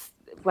 and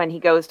when he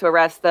goes to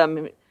arrest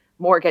them,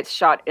 Moore gets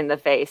shot in the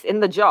face, in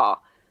the jaw.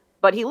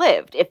 But he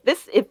lived.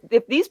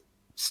 If these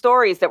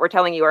stories that we're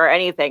telling you are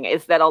anything,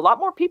 is that a lot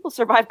more people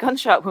survived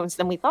gunshot wounds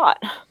than we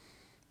thought.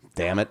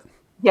 Damn it.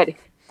 Yeah,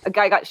 a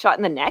guy got shot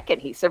in the neck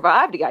and he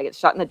survived. A guy gets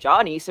shot in the jaw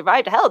and he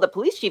survived. Hell, the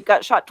police chief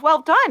got shot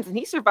 12 times and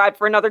he survived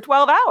for another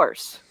 12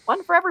 hours.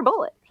 One for every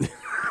bullet.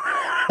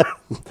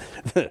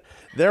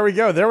 There we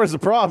go. There was the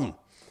problem.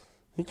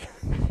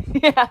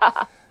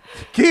 Yeah.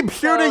 Keep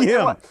shooting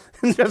there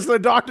him. Just the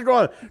doctor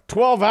going,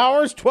 12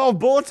 hours, 12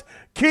 bullets.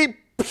 Keep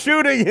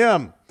shooting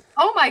him.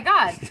 Oh my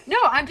God. No,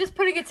 I'm just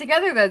putting it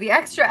together though. The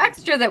extra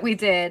that we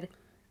did.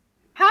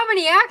 How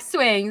many axe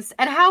swings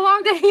and how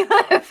long did he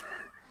live?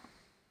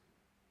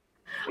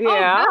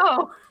 Yeah.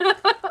 Oh no.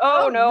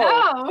 Oh,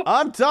 no.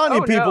 I'm telling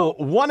you, Oh, people,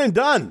 one and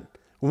done.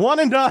 One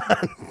and done.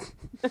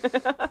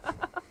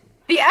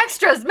 The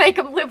extras make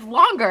him live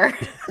longer.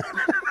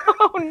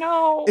 Oh,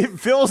 no. It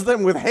fills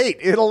them with hate.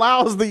 It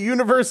allows the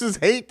universe's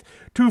hate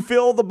to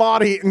fill the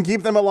body and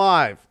keep them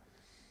alive.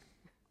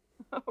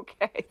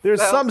 Okay. There's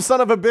so- some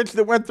son of a bitch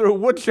that went through a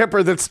wood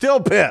chipper that's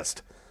still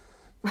pissed.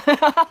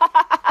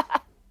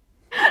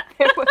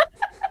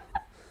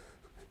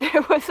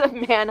 There was a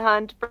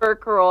manhunt for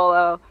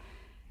Carollo.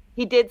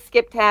 He did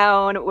skip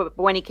town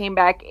when he came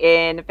back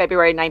in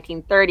February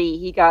 1930.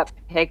 He got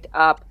picked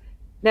up.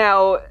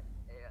 Now,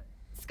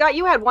 Scott,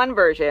 you had one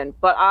version,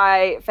 but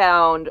I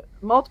found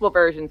multiple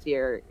versions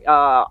here.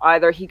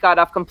 Either he got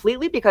off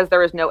completely because there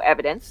was no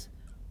evidence,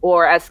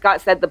 or as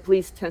Scott said, the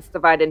police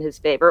testified in his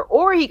favor,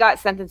 or he got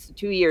sentenced to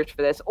 2 years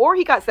for this, or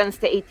he got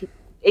sentenced to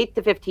 8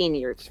 to 15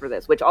 years for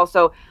this, which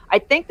also, I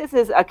think this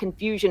is a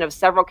confusion of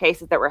several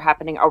cases that were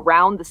happening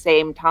around the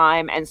same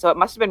time. And so it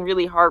must have been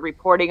really hard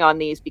reporting on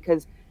these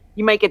because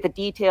you might get the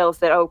details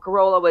that,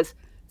 Carollo was,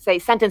 say,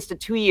 sentenced to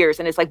 2 years.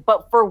 And it's like,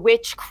 but for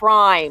which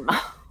crime?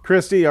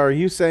 Christy, are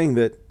you saying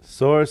that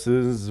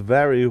sources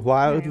vary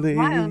wildly?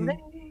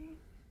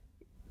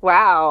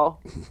 Wow.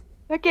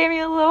 That gave me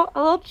a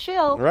little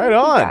chill. Right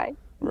on. Guy.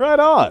 Right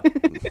on.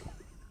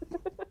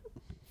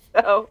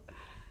 So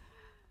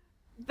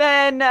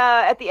then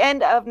at the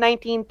end of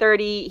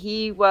 1930,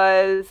 he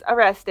was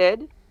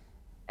arrested.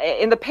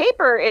 In the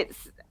paper,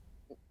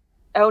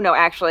 oh no,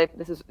 actually,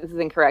 this is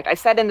incorrect. I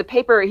said in the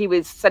paper he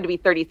was said to be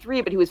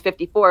 33, but he was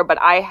 54, but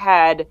I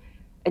had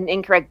an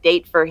incorrect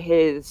date for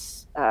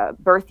his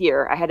birth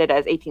year. I had it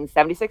as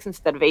 1876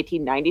 instead of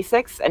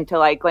 1896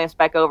 until I glanced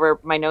back over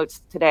my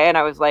notes today, and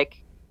I was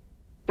like,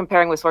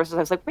 comparing with sources, I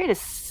was like, wait a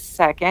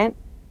second.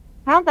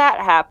 How'd that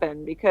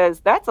happen?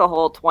 Because that's a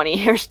whole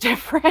 20 years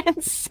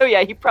difference. So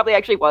yeah, he probably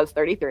actually was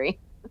 33.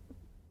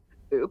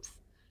 Oops.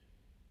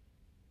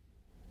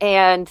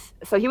 And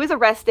so he was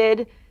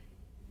arrested.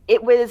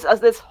 It was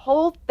this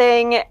whole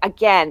thing,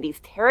 again, these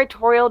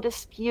territorial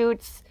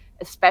disputes,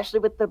 especially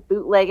with the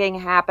bootlegging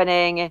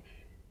happening.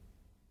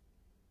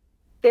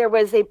 There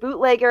was a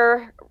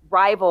bootlegger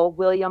rival,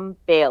 William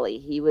Bailey.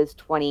 He was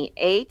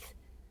 28.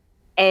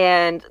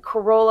 And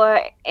Carollo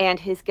and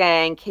his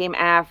gang came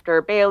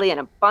after Bailey and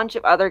a bunch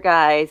of other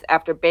guys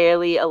after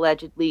Bailey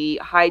allegedly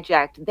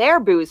hijacked their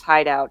booze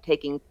hideout,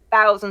 taking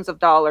thousands of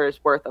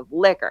dollars worth of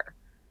liquor.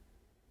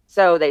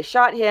 So they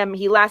shot him.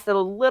 He lasted a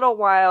little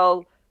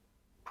while,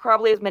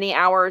 probably as many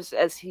hours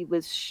as he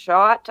was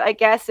shot, I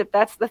guess, if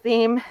that's the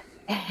theme.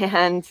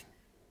 And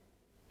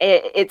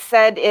it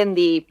said in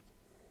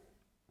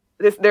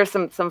there's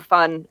some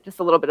fun, just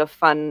a little bit of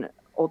fun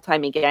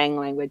old-timey gang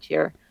language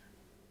here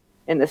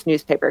in this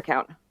newspaper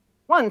account.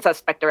 One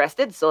suspect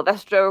arrested,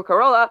 Silvestro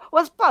Carollo,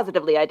 was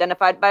positively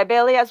identified by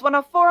Bailey as one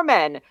of 4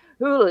 men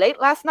who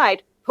late last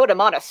night put him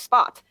on a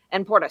spot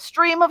and poured a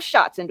stream of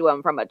shots into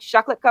him from a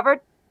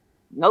chocolate-covered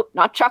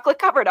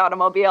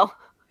automobile.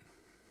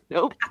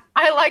 Nope.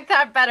 I like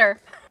that better.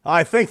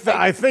 I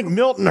think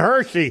Milton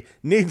Hershey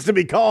needs to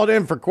be called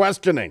in for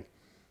questioning.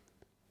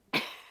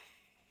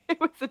 It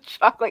was a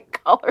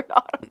chocolate-colored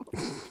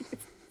automobile.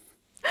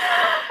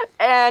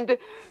 And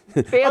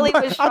Bailey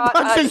was shot. A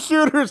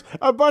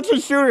bunch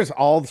of shooters.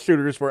 All the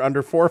shooters were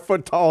under 4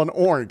 foot tall and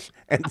orange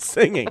and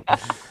singing.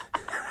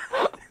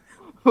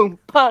 Oompa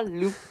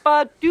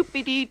loompa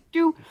doopy dee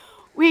doo.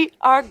 We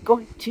are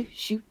going to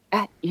shoot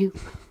at you.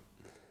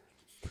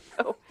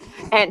 So,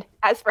 and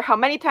as for how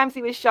many times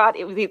he was shot,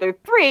 it was either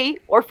 3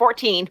 or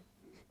 14.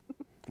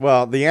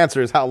 Well, the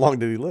answer is how long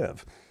did he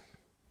live?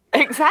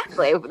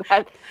 Exactly.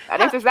 That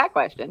answers that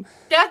question.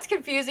 That's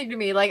confusing to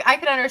me. Like, I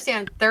could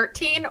understand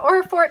 13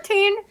 or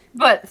 14,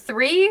 but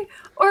 3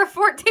 or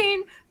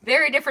 14,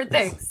 very different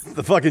things.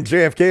 The fucking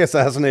JFK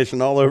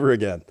assassination all over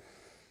again.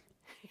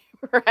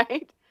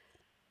 Right?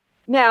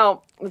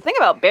 Now, the thing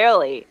about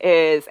Bailey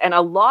is, and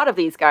a lot of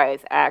these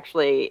guys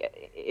actually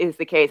is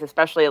the case,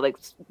 especially like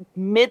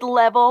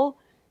mid-level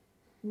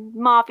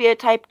mafia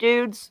type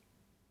dudes,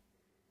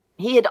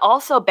 he had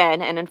also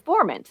been an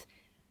informant.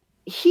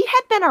 He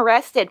had been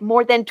arrested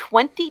more than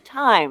 20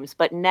 times,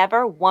 but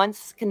never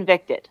once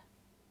convicted.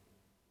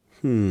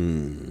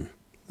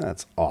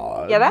 That's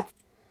odd. Yeah, that's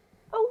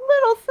a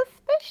little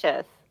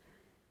suspicious.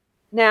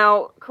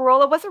 Now,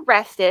 Carollo was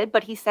arrested,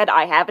 but he said,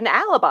 I have an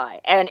alibi.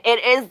 And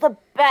it is the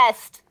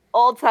best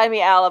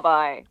old-timey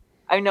alibi.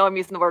 I know I'm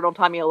using the word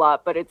old-timey a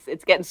lot, but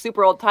it's getting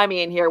super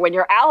old-timey in here when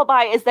your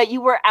alibi is that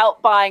you were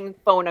out buying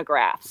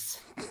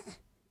phonographs.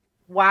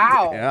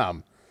 Wow.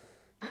 Damn.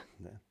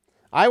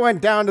 I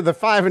went down to the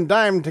Five and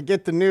Dime to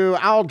get the new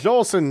Al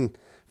Jolson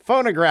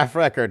phonograph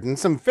record and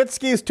some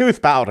Fitzky's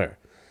tooth powder.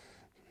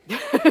 Yes.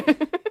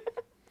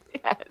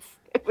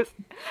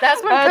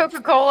 That's when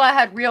Coca-Cola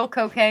had real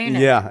cocaine in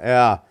it.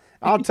 Yeah.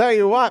 I'll tell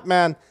you what,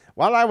 man.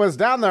 While I was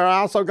down there, I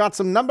also got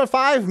some number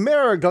 5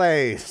 mirror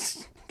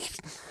glaze.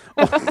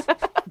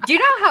 Do you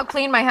know how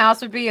clean my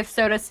house would be if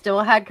soda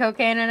still had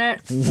cocaine in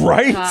it?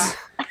 Right?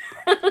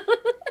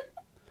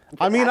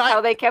 I mean, That's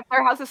how they kept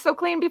their houses so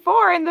clean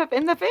before in the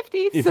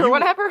 50s or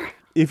whatever.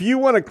 If you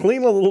want to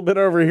clean a little bit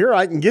over here,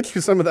 I can get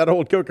you some of that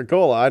old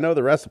Coca-Cola. I know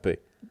the recipe.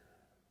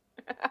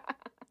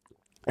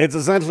 It's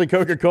essentially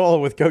Coca-Cola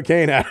with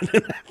cocaine added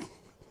in it.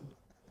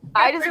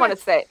 I just want to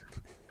say,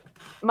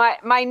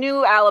 my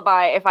new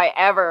alibi, if I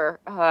ever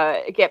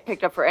get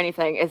picked up for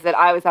anything, is that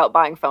I was out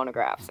buying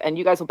phonographs. And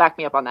you guys will back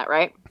me up on that,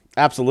 right?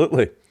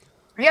 Absolutely.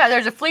 Yeah,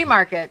 there's a flea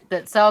market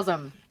that sells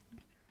them.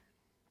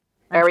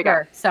 There we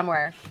go.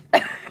 Somewhere.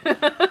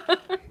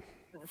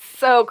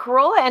 So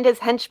Carolla and his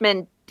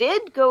henchmen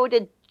did go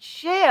to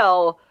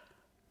jail,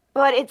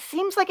 but it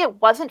seems like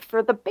it wasn't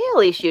for the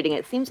Bailey shooting.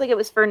 It seems like it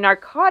was for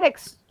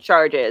narcotics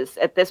charges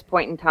at this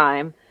point in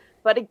time.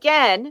 But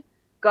again,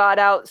 got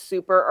out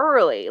super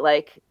early.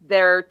 Like,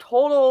 their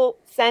total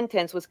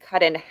sentence was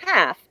cut in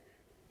half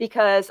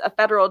because a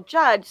federal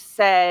judge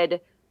said,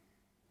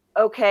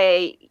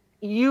 okay,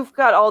 you've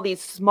got all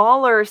these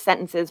smaller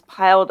sentences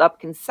piled up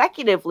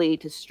consecutively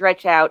to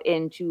stretch out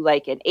into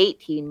like an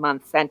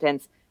 18-month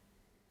sentence.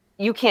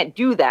 You can't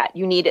do that.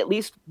 You need at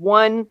least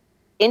one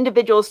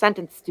individual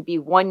sentence to be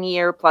 1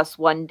 year plus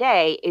 1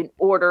 day in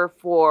order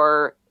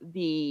for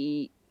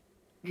the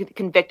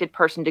convicted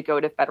person to go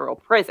to federal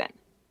prison.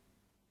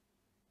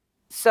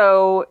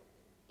 So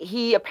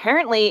he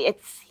apparently,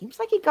 it seems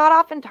like he got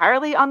off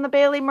entirely on the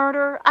Bailey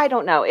murder. I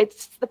don't know.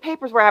 It's the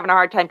papers were having a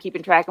hard time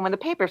keeping track. And when the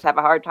papers have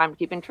a hard time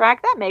keeping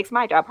track, that makes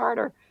my job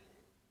harder.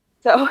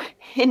 So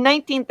in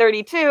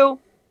 1932,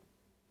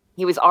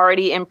 he was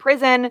already in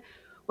prison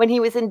when he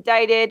was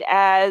indicted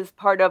as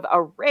part of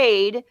a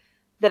raid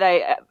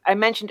that I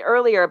mentioned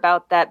earlier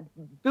about that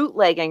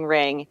bootlegging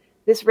ring.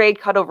 This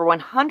raid caught over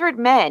 100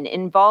 men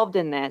involved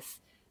in this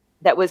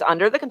that was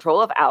under the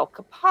control of Al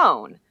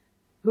Capone,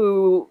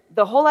 who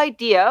the whole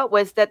idea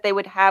was that they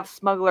would have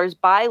smugglers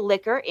buy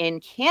liquor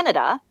in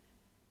Canada,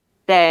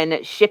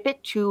 then ship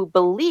it to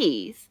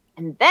Belize,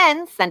 and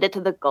then send it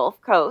to the Gulf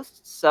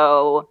Coast,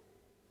 so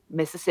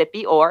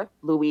Mississippi or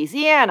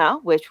Louisiana,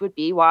 which would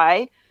be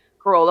why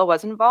Carolla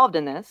was involved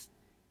in this,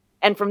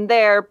 and from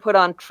there put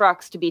on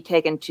trucks to be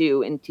taken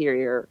to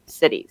interior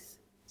cities.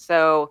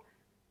 So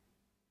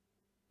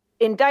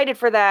indicted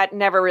for that,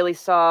 never really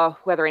saw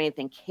whether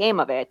anything came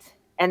of it.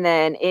 And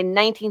then in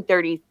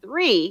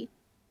 1933,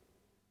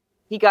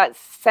 he got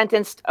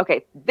sentenced.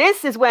 Okay,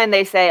 this is when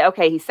they say,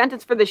 okay, he's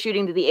sentenced for the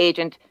shooting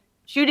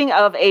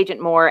of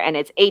Agent Moore, and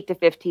it's 8 to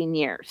 15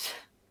 years.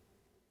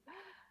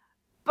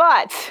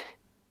 But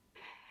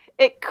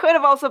it could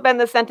have also been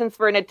the sentence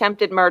for an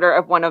attempted murder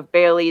of one of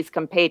Bailey's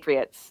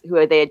compatriots,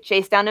 who they had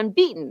chased down and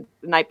beaten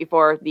the night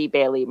before the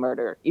Bailey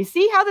murder. You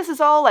see how this is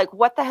all like,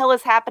 what the hell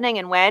is happening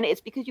and when? It's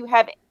because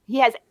he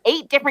has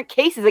 8 different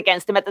cases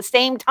against him at the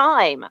same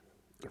time.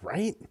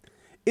 Right?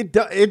 It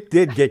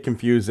did get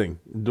confusing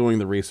doing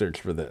the research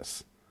for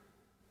this.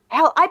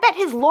 Hell, I bet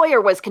his lawyer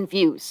was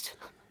confused.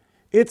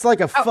 It's like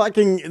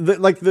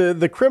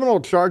the criminal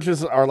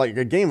charges are like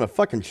a game of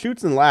fucking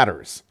chutes and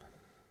ladders.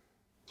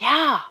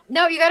 Yeah.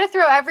 No, you got to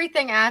throw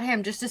everything at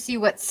him just to see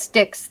what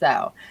sticks,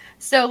 though.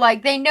 So,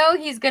 like, they know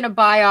he's going to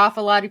buy off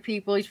a lot of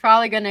people. He's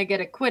probably going to get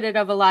acquitted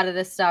of a lot of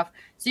this stuff.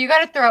 So you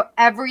got to throw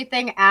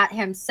everything at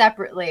him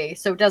separately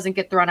so it doesn't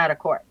get thrown out of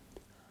court.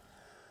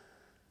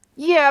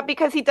 Yeah,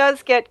 because he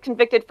does get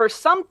convicted for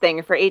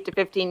something for 8 to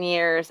 15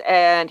 years,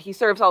 and he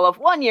serves all of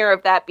 1 year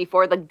of that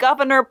before the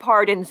governor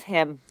pardons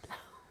him.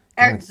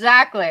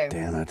 Exactly.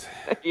 Damn it.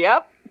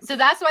 Yep. So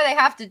that's why they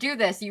have to do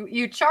this.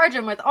 You charge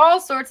them with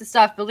all sorts of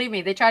stuff. Believe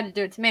me, they tried to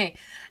do it to me.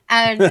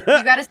 And you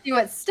got to see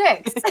what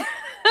sticks.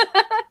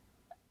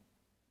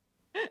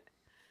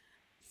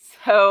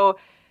 So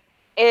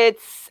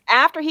it's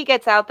after he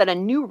gets out that a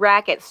new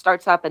racket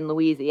starts up in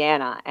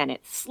Louisiana, and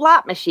it's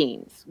slot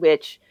machines,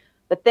 which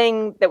the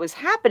thing that was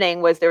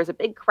happening was there was a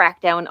big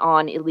crackdown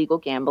on illegal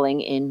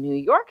gambling in New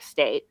York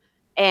State.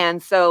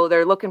 And so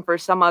they're looking for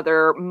some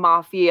other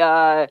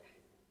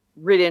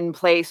mafia-ridden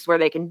place where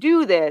they can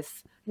do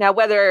this. Now,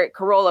 whether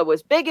Carolla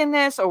was big in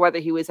this or whether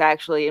he was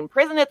actually in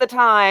prison at the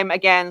time,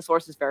 again,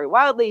 sources vary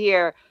wildly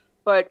here.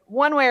 But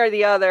one way or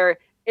the other,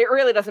 it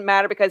really doesn't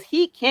matter because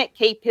he can't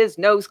keep his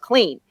nose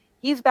clean.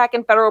 He's back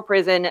in federal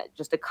prison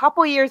just a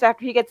couple years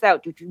after he gets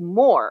out due to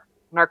more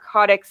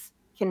narcotics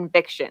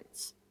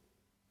convictions.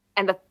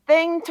 And the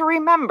thing to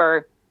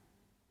remember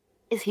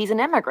is he's an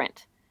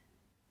immigrant.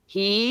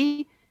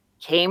 He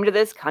came to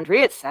this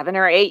country at 7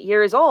 or 8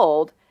 years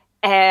old.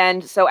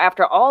 And so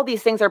after all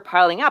these things are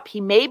piling up, he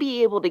may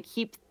be able to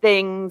keep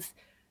things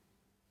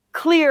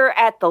clear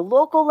at the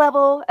local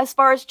level as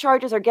far as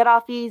charges or get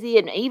off easy,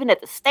 and even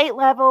at the state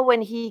level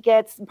when he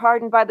gets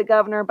pardoned by the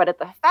governor. But at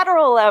the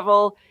federal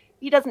level,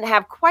 he doesn't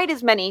have quite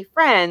as many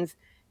friends.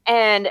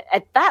 And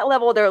at that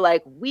level, they're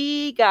like,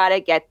 we got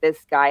to get this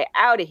guy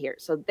out of here.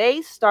 So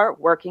they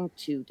start working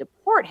to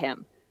deport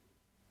him.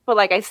 But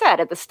like I said,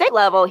 at the state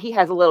level, he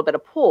has a little bit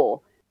of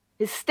pull.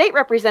 His state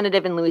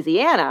representative in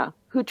Louisiana,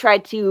 who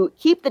tried to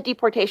keep the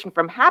deportation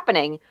from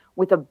happening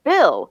with a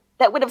bill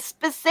that would have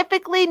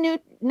specifically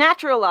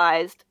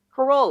naturalized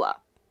Carolla.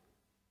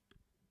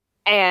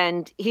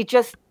 And he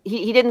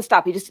didn't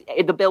stop.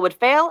 The bill would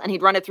fail and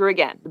he'd run it through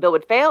again. The bill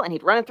would fail and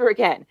he'd run it through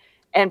again.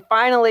 And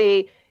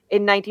finally,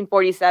 in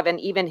 1947,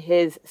 even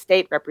his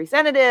state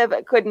representative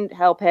couldn't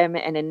help him.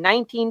 And in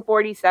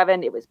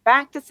 1947, it was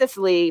back to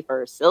Sicily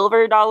for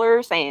Silver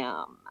Dollar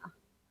Sam.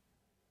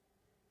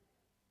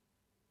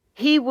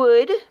 He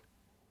would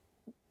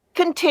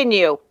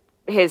continue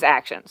his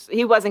actions.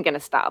 He wasn't going to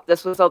stop.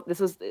 This was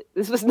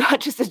not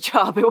just a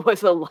job; it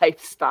was a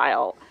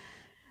lifestyle.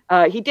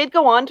 He did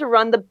go on to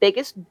run the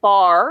biggest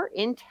bar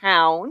in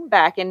town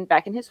back in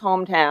his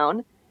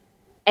hometown,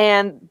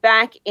 and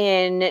back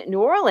in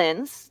New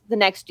Orleans, the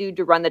next dude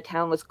to run the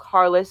town was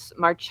Carlos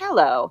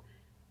Marcello.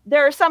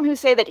 There are some who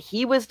say that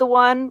he was the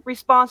one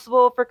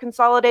responsible for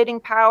consolidating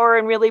power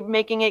and really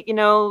making it,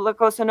 La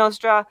Cosa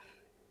Nostra.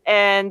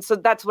 And so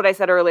that's what I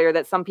said earlier,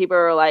 that some people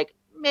are like,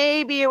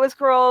 maybe it was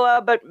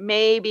Carolla, but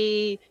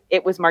maybe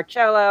it was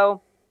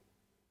Marcello.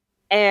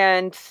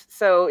 And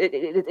so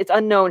it's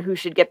unknown who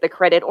should get the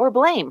credit or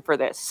blame for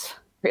this,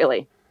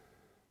 really.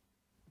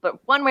 But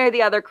one way or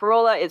the other,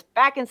 Carolla is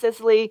back in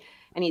Sicily,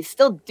 and he's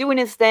still doing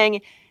his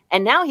thing.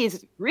 And now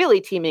he's really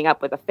teaming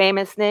up with a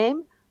famous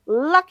name,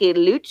 Lucky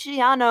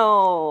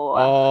Luciano.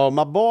 Oh,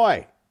 my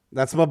boy.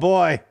 That's my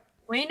boy.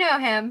 We know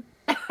him.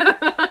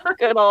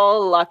 Good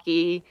old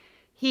Lucky.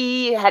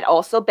 He had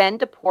also been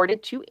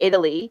deported to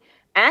Italy.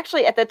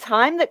 Actually, at the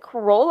time that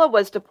Carolla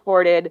was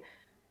deported,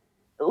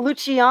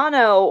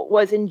 Luciano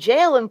was in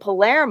jail in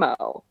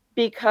Palermo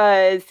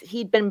because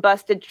he'd been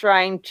busted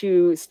trying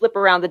to slip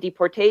around the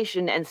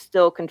deportation and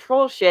still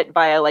control shit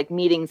via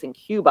meetings in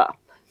Cuba.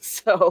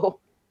 So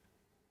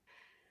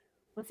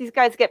once these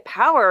guys get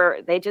power,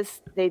 they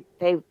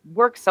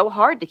work so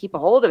hard to keep a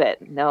hold of it.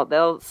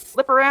 They'll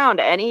slip around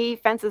any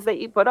fences that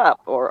you put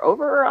up, or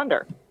over or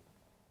under.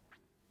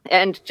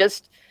 And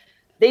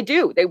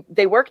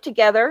they work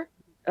together,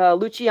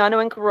 Luciano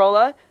and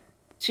Carolla,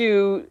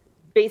 to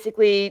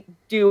basically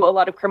do a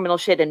lot of criminal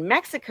shit in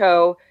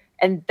Mexico.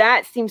 And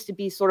that seems to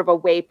be sort of a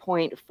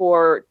waypoint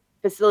for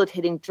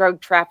facilitating drug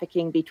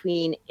trafficking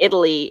between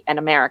Italy and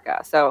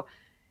America. So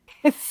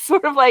it's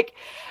sort of like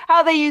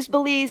how they used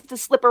Belize to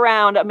slip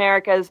around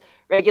America's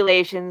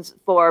regulations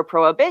for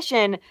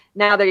prohibition.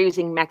 Now they're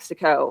using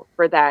Mexico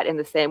for that in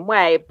the same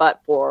way,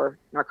 but for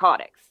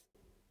narcotics.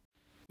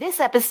 This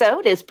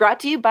episode is brought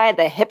to you by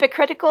the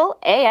Hypocritical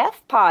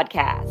AF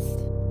Podcast.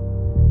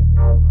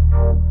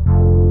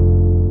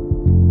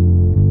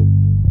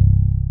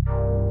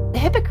 The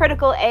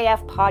Hypocritical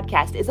AF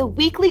Podcast is a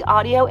weekly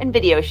audio and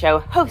video show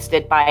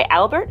hosted by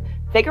Albert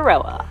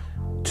Figueroa.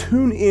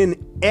 Tune in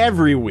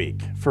every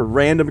week for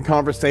random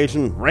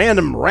conversation,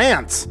 random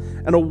rants,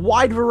 and a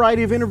wide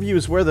variety of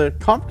interviews where the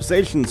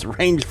conversations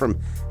range from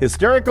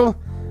hysterical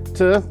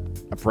to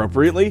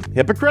appropriately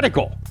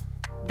hypocritical.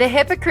 The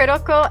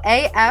Hypocritical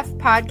AF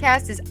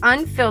Podcast is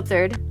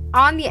unfiltered,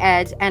 on the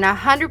edge, and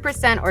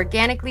 100%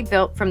 organically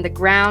built from the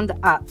ground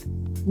up.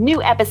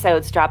 New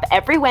episodes drop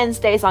every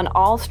Wednesdays on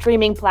all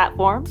streaming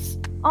platforms,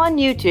 on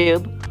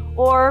YouTube,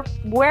 or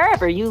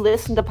wherever you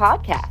listen to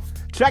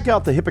podcasts. Check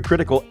out the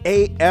Hypocritical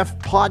AF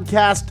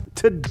Podcast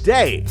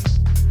today.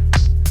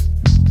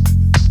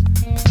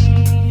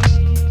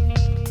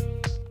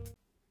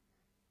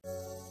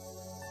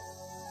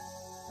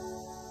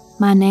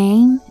 My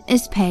name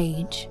is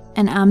Paige,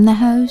 and I'm the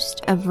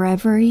host of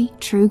Reverie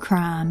True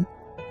Crime.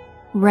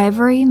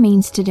 Reverie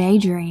means to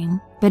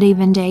daydream, but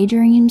even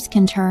daydreams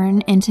can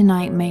turn into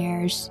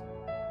nightmares.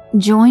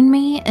 Join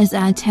me as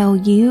I tell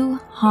you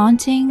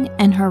haunting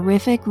and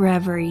horrific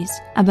reveries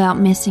about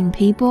missing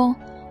people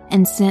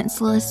and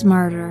senseless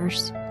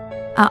murders.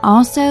 I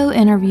also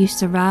interview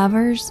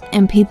survivors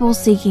and people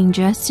seeking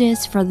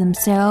justice for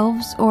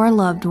themselves or a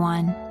loved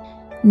one.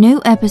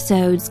 New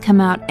episodes come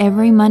out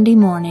every Monday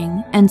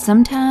morning, and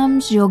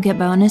sometimes you'll get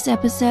bonus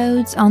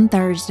episodes on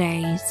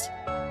Thursdays.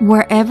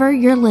 Wherever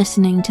you're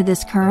listening to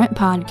this current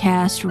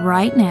podcast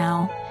right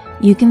now,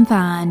 you can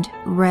find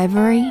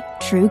Reverie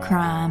True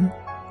Crime.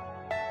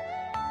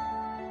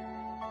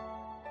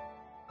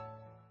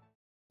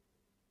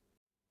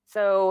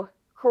 So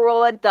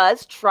Carolla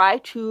does try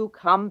to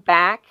come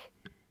back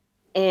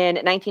in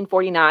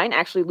 1949.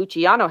 Actually,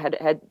 Luciano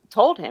had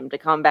told him to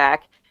come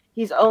back.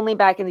 He's only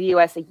back in the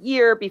U.S. a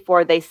year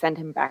before they send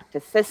him back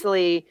to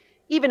Sicily.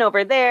 Even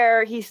over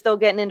there, he's still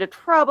getting into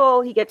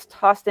trouble. He gets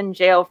tossed in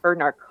jail for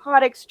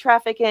narcotics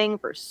trafficking,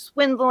 for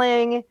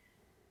swindling.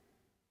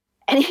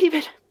 And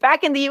even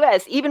back in the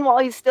U.S., even while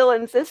he's still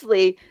in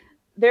Sicily,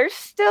 there's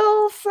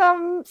still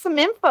some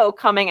info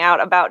coming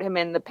out about him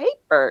in the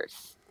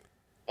papers.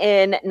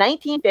 In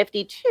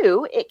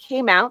 1952, it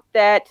came out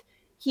that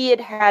he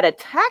had a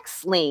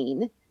tax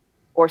lien,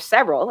 or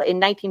several, in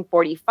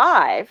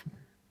 1945,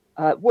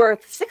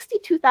 worth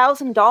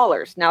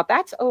 $62,000. Now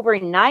that's over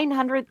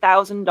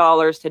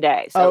 $900,000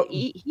 today. So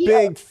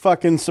big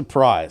fucking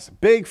surprise.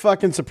 Big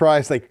fucking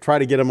surprise. They try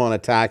to get him on a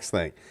tax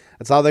thing.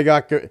 That's how they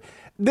got.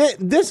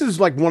 This is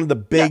like one of the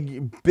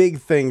big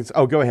things.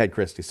 Oh, go ahead,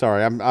 Christy.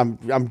 Sorry,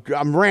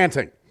 I'm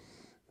ranting.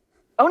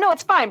 Oh no,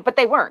 it's fine. But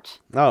they weren't.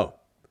 Oh.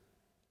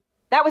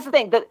 That was the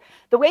thing.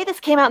 The way this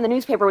came out in the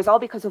newspaper was all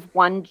because of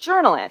one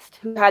journalist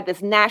who had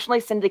this nationally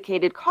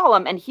syndicated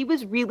column, and he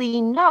was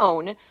really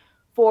known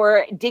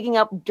for digging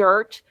up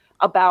dirt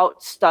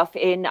about stuff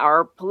in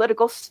our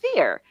political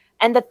sphere.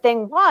 And the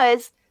thing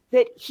was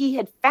that he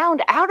had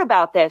found out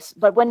about this,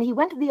 but when he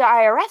went to the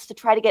IRS to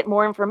try to get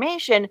more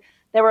information,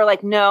 they were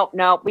like, no,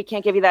 we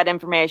can't give you that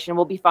information.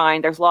 We'll be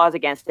fine. There's laws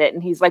against it.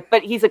 And he's like,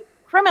 but he's a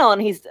criminal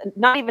and he's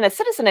not even a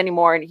citizen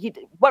anymore. And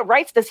what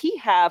rights does he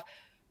have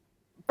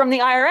from the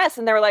IRS?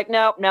 And they were like,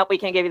 no, we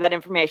can't give you that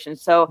information.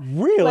 So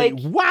really,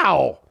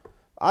 wow.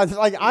 I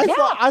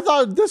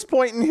thought at this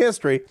point in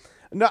history,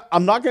 no,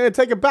 I'm not going to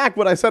take it back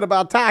what I said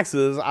about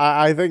taxes.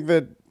 I think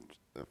that,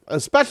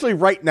 especially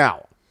right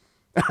now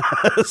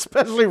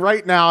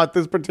at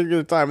this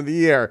particular time of the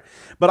year,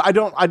 but I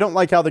don't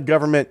like how the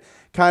government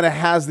kind of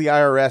has the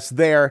IRS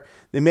there.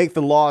 They make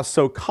the laws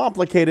so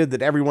complicated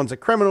that everyone's a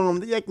criminal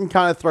and they can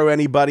kind of throw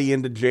anybody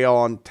into jail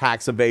on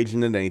tax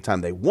evasion at any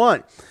time they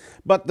want.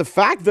 But the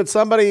fact that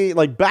somebody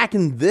like back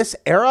in this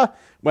era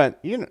went,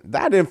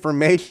 that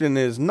information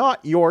is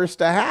not yours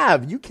to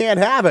have. You can't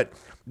have it.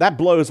 That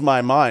blows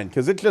my mind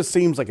because it just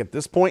seems like at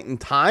this point in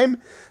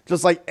time,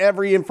 just like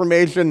every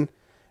information,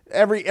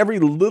 every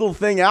little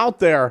thing out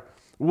there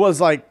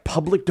was like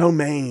public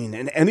domain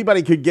and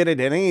anybody could get it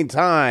at any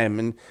time.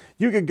 And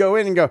you could go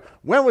in and go,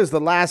 when was the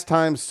last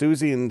time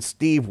Susie and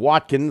Steve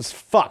Watkins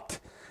fucked?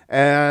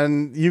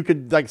 And you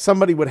could, like,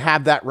 somebody would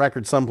have that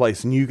record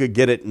someplace and you could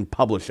get it and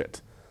publish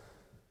it.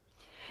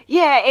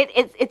 Yeah,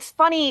 it's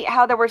funny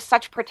how there were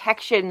such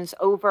protections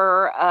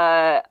over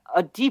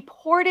a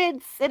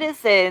deported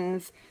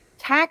citizen's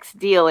tax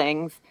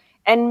dealings.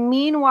 And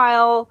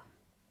meanwhile,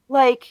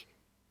 like,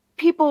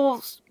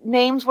 people's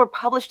names were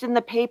published in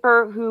the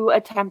paper who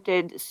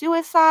attempted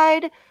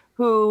suicide,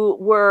 who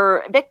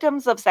were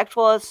victims of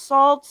sexual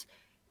assault.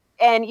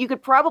 And you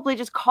could probably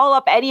just call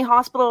up any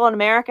hospital in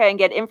America and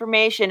get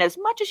information as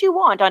much as you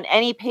want on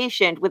any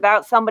patient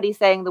without somebody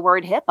saying the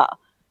word HIPAA.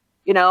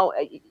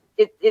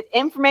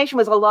 Information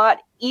was a lot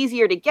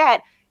easier to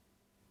get.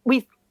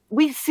 We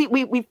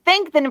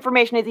think that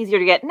information is easier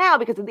to get now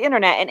because of the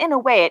internet, and in a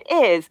way it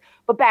is.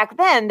 But back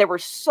then there were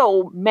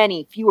so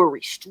many fewer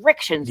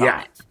restrictions on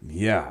it.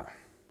 Yeah.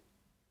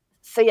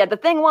 So the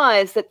thing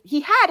was that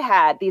he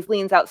had these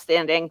liens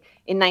outstanding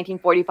in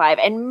 1945,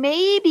 and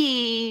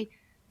maybe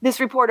this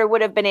reporter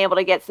would have been able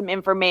to get some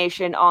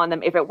information on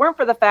them if it weren't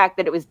for the fact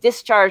that it was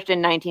discharged in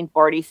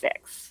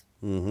 1946.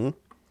 Mm-hmm.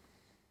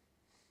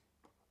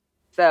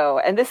 So,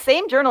 and this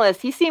same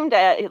journalist, he seemed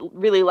to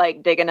really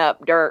like digging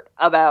up dirt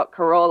about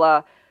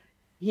Carolla.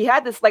 He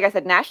had this, like I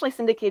said, nationally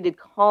syndicated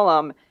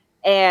column,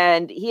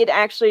 and he had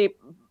actually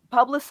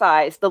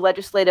publicized the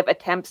legislative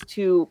attempts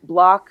to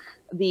block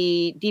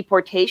the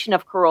deportation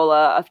of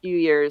Carolla a few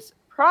years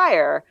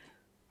prior,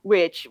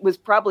 which was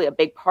probably a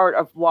big part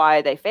of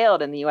why they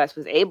failed and the U.S.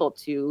 was able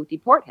to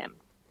deport him.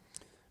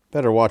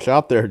 Better watch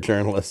out there,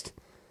 journalist.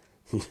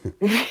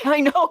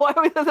 I know.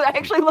 I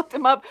actually looked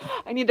him up.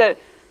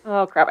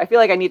 Oh, crap. I feel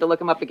like I need to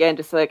look him up again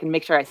just so I can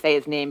make sure I say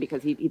his name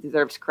because he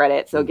deserves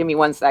credit. So give me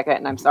 1 second,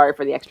 and I'm sorry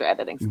for the extra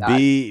editing stuff.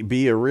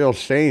 Be a real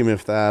shame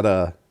if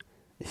that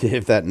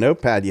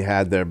notepad you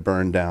had there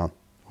burned down,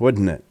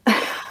 wouldn't it?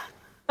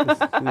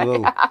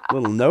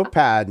 Little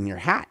notepad in your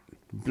hat.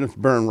 Just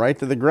burn right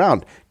to the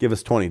ground. Give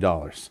us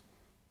 $20.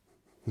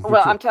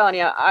 Well, I'm telling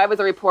you, I was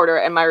a reporter,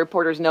 and my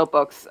reporter's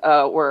notebooks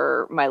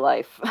were my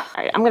life. All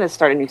right, I'm going to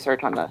start a new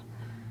search on the...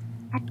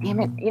 God damn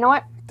it. You know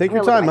what? Take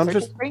your time.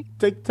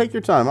 Take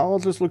your time. I'll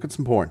just look at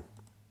some porn.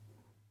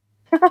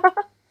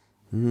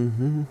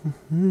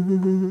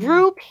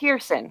 Drew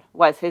Pearson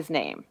was his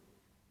name.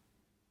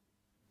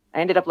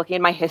 I ended up looking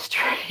in my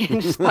history and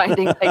just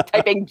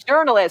typing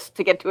journalist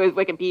to get to his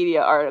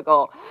Wikipedia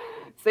article.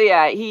 So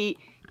he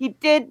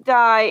did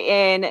die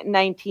in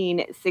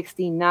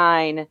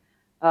 1969,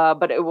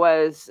 but it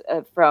was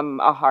from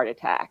a heart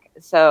attack.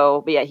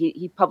 So, but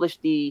he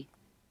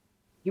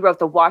wrote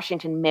the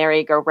Washington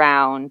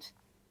Merry-Go-Round.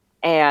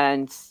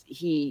 And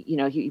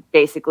he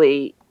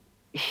basically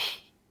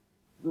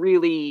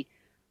really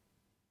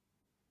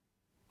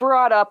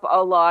brought up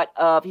a lot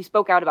of, he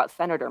spoke out about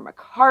Senator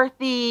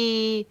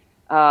McCarthy. He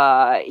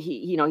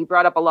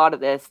brought up a lot of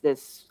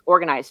this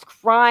organized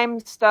crime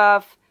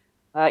stuff.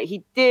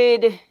 He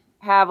did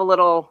have a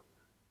little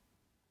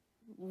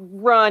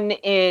run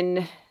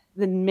in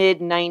the mid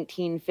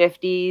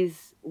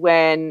 1950s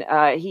when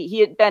he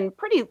had been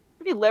pretty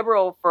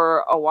liberal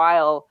for a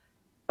while.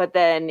 But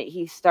then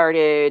he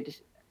started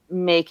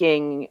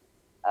making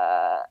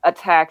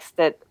attacks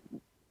that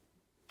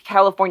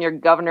California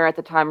governor at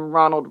the time,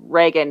 Ronald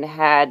Reagan,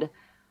 had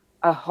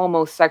a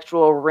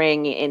homosexual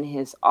ring in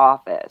his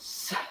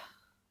office.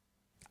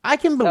 I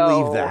can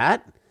believe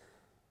that.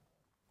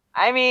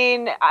 I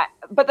mean,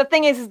 but the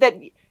thing is that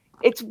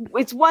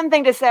it's one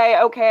thing to say,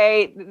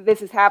 okay,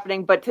 this is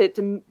happening, but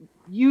to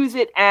use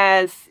it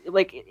as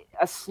like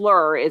a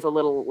slur is a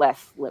little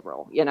less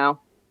liberal, you know?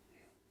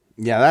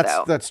 Yeah,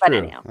 that's but true.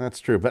 anyhow. That's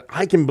true. But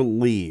I can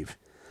believe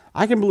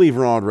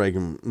Ronald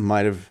Reagan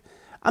might have.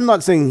 I'm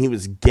not saying he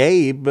was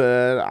gay,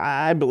 but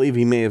I believe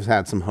he may have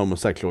had some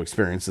homosexual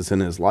experiences in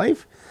his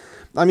life.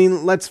 I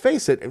mean, let's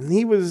face it,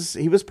 he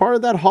was part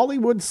of that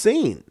Hollywood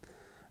scene,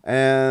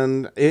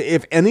 and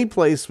if any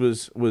place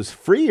was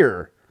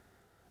freer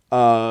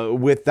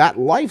with that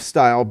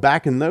lifestyle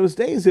back in those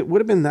days, it would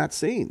have been that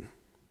scene.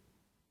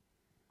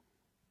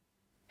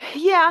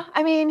 Yeah,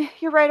 I mean,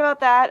 you're right about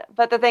that.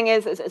 But the thing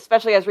is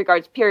especially as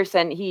regards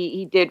Pearson,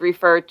 he did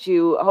refer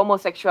to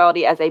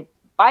homosexuality as a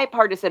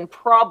bipartisan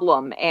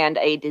problem and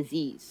a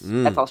disease.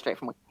 That's all straight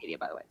from Wikipedia,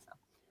 by the way.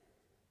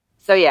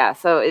 So yeah,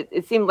 so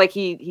it seemed like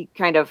he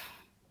kind of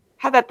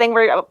had that thing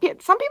where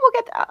some people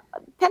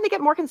tend to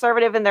get more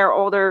conservative in their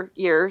older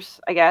years,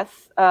 I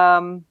guess.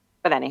 But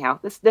anyhow,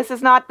 this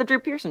is not the Drew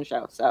Pearson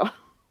show, so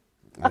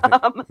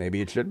I think maybe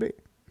it should be.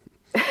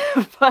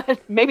 But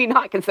maybe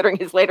not, considering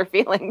his later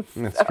feelings.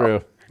 That's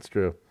true. It's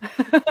true.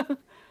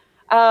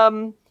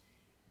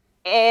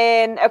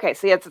 And okay,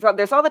 so yeah, so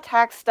there's all the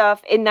tax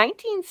stuff. In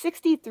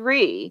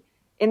 1963,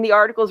 in the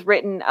articles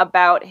written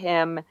about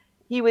him,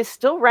 he was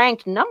still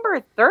ranked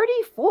number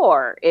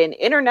 34 in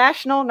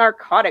international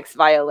narcotics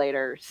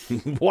violators.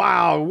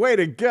 Wow, way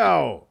to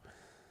go.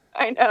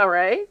 I know,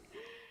 right?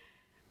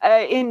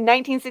 In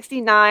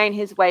 1969,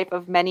 his wife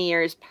of many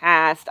years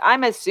passed.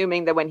 I'm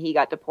assuming that when he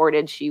got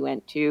deported, she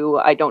went too.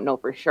 I don't know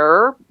for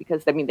sure,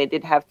 because I mean, they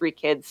did have 3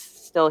 kids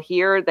still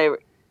here.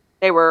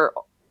 They were,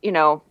 you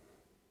know,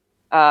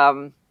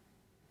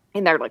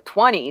 in their like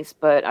 20s,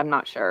 but I'm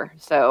not sure.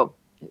 So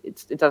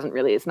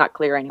it's not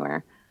clear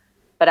anywhere.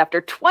 But after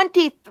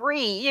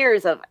 23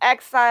 years of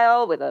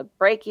exile with a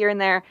break here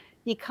and there,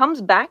 he comes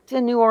back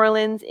to New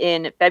Orleans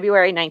in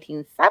February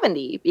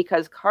 1970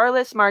 because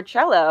Carlos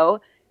Marcello,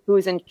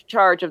 who's in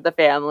charge of the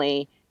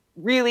family,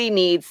 really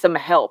needs some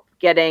help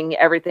getting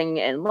everything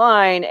in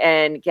line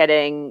and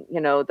getting,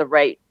 you know, the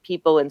right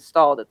people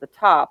installed at the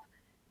top.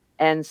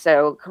 And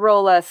so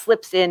Carolla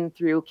slips in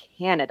through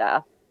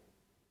Canada.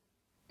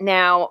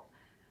 Now,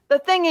 the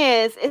thing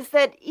is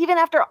that even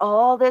after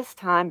all this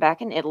time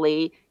back in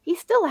Italy, he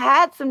still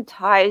had some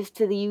ties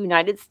to the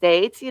United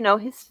States. You know,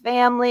 his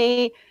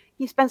family,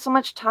 he spent so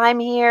much time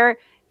here.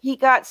 He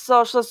got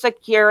Social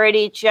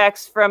Security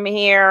checks from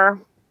here.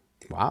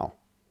 Wow.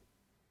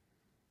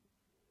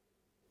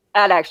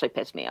 That actually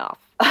pissed me off.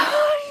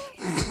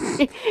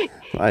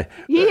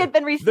 He had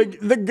been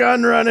receiving the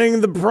gun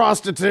running, the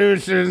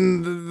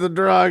prostitution, the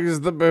drugs,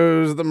 the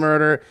booze, the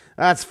murder.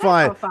 That's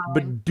fine,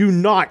 but do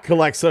not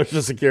collect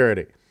Social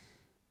Security.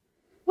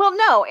 Well,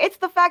 no, it's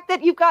the fact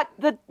that you've got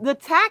the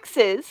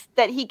taxes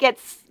that he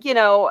gets, you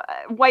know,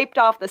 wiped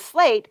off the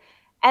slate,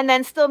 and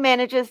then still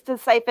manages to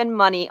siphon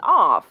money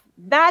off.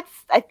 That's,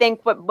 I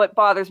think, what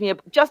bothers me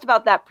just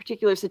about that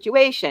particular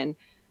situation.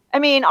 I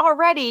mean,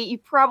 already you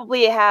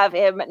probably have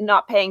him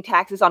not paying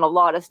taxes on a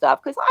lot of stuff,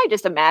 because I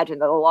just imagine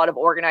that a lot of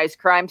organized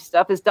crime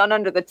stuff is done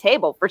under the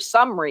table for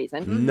some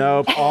reason.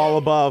 Nope, all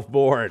above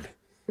board.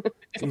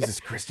 Jesus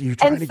Christ, are you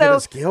trying to get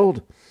us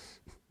killed?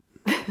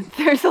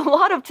 There's a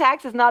lot of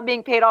taxes not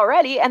being paid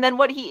already, and then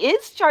what he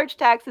is charged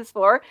taxes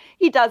for,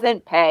 he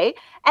doesn't pay,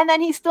 and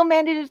then he still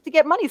manages to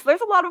get money. So there's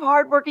a lot of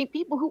hardworking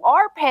people who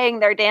are paying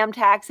their damn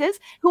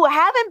taxes, who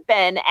haven't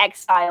been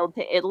exiled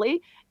to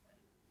Italy.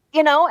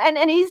 You know, and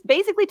he's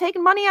basically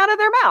taking money out of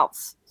their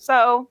mouths.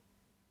 So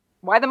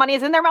why the money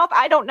is in their mouth,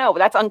 I don't know. But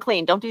that's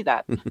unclean. Don't do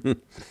that.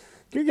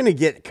 You're going to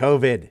get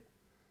COVID.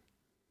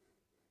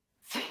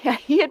 So, yeah,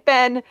 he had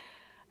been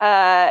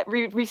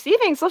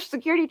receiving Social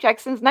Security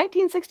checks since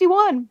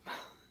 1961.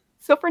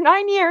 So for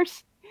 9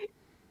 years,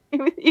 he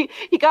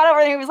got over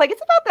there and he was like,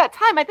 it's about that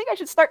time. I think I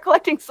should start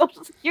collecting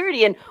Social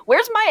Security. And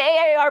where's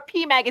my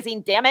AARP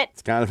magazine, damn it?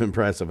 It's kind of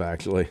impressive,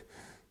 actually.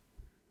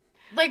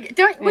 Like,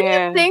 wouldn't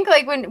you think,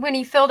 like, when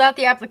he filled out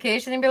the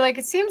application, he'd be like,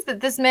 it seems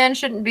that this man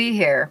shouldn't be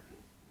here.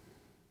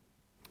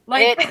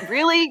 Like, it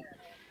really,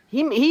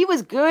 he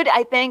was good,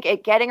 I think,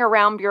 at getting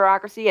around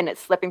bureaucracy and at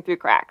slipping through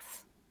cracks.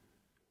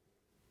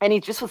 And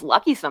he just was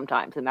lucky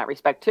sometimes in that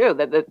respect, too,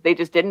 that they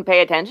just didn't pay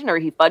attention, or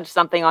he fudged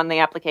something on the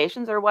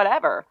applications or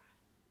whatever.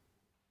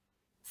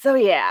 So,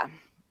 yeah,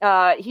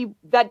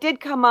 that did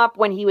come up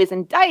when he was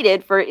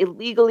indicted for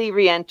illegally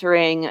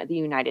re-entering the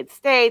United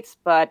States,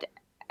 but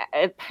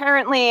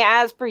apparently,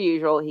 as per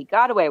usual, he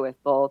got away with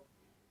both.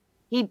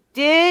 He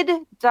did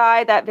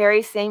die that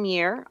very same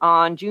year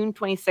on June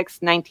 26,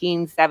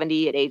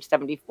 1970, at age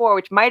 74,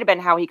 which might have been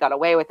how he got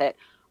away with it.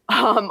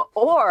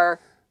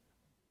 Or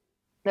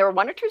there were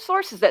 1 or 2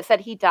 sources that said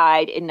he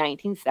died in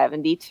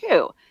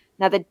 1972.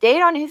 Now, the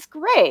date on his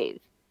grave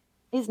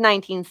is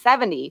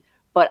 1970,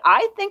 But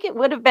I think it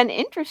would have been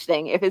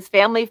interesting if his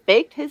family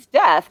faked his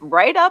death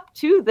right up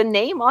to the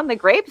name on the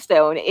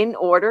gravestone in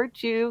order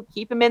to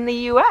keep him in the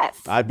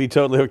U.S. I'd be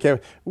totally okay.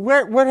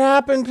 What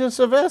happened to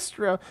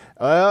Silvestro?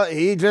 Well,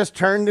 he just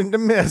turned into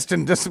mist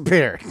and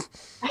disappeared.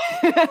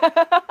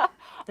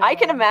 I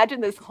can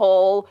imagine this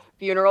whole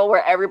funeral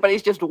where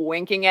everybody's just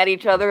winking at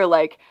each other,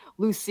 like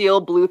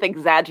Lucille Bluth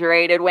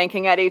exaggerated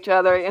winking at each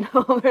other. You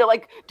know, they're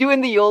like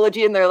doing the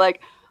eulogy and they're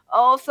like,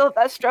 "Oh,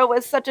 Silvestro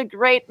was such a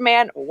great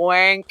man,"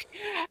 wink,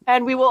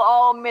 "and we will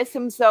all miss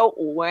him so,"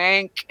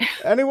 wink.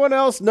 Anyone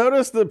else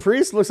notice the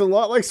priest looks a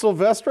lot like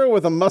Silvestro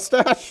with a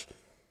mustache?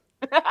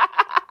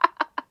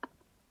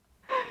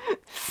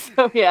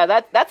 So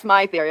yeah, that's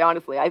my theory.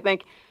 Honestly, I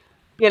think,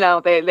 you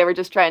know, they were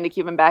just trying to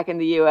keep him back in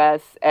the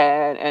U.S.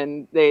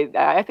 and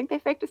I think they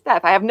faked his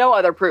death. I have no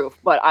other proof,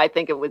 but I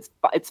think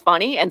it's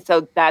funny, and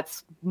so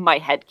that's my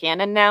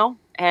headcanon now.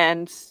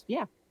 And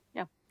yeah,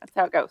 that's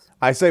how it goes.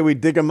 I say we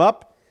dig him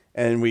up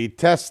and we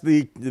test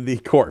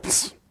the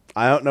corpse.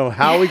 I don't know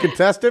how we could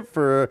test it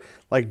for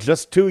like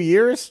just 2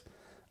 years.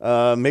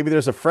 Maybe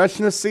there's a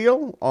freshness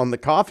seal on the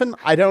coffin.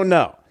 I don't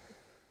know.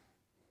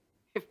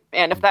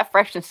 And if that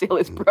freshness seal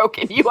is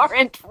broken, you are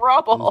in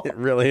trouble. It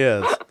really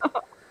is.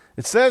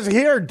 It says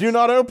here, do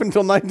not open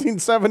until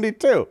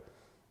 1972.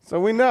 So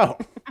we know.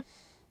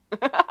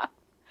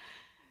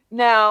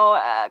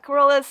 Now,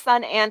 Corolla's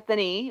son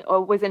Anthony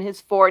was in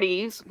his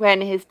 40s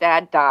when his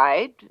dad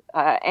died,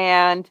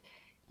 and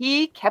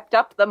he kept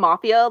up the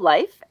mafia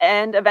life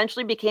and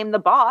eventually became the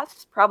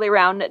boss, probably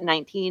around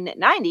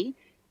 1990,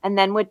 and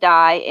then would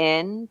die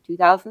in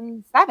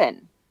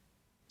 2007.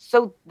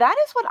 So that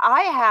is what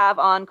I have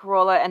on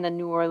Corolla and the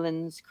New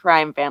Orleans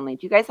crime family.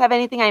 Do you guys have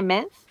anything I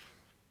missed?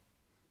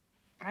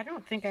 I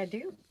don't think I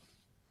do.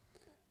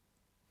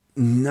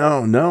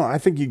 No. I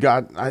think you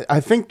got. I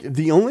think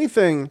the only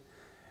thing,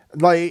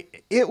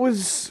 like, it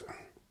was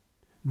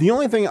the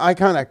only thing I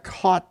kind of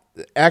caught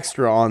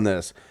extra on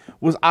this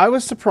was I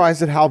was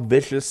surprised at how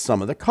vicious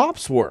some of the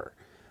cops were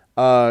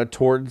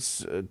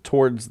towards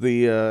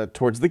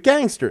the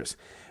gangsters.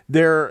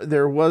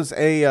 There was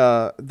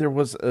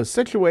a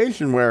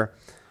situation where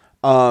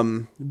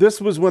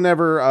this was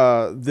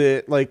whenever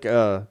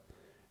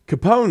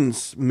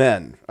Capone's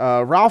men,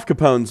 Ralph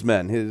Capone's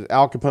men,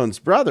 Al Capone's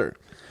brother,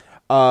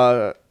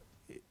 the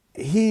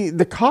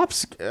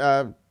cops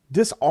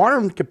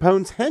disarmed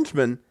Capone's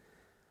henchmen.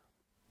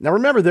 Now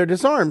remember, they're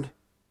disarmed,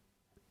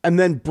 and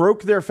then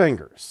broke their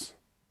fingers.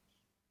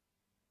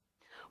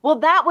 Well,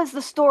 that was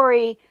the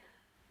story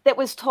that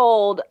was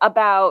told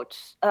about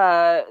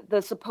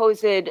the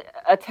supposed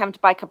attempt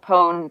by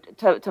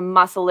Capone to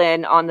muscle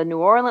in on the New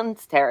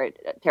Orleans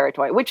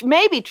territory, which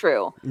may be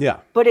true. Yeah,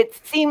 but it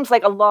seems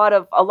like a lot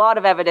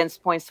of evidence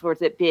points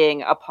towards it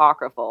being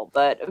apocryphal.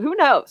 But who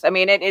knows? I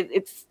mean,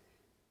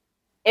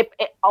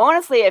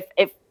 honestly,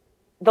 if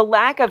the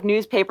lack of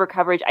newspaper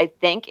coverage, I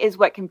think, is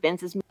what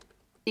convinces me.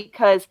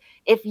 Because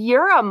if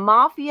you're a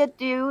mafia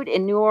dude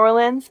in New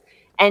Orleans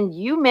and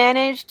you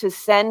manage to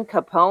send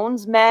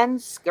Capone's men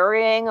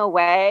scurrying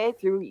away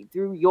through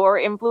your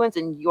influence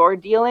and your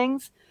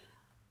dealings,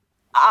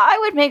 I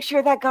would make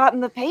sure that got in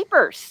the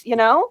papers, you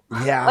know?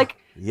 Yeah.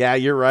 Yeah,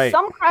 you're right.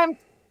 Some crimes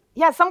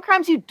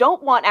you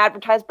don't want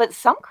advertised, but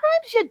some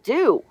crimes you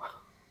do.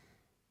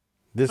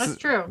 That's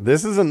true.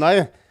 This is a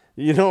nice,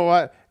 you know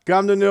what?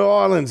 Come to New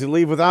Orleans, you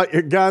leave without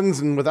your guns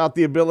and without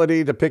the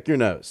ability to pick your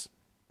nose.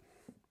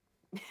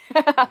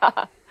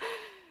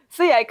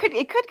 So yeah, it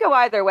could go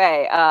either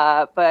way,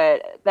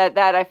 but that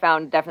I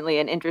found definitely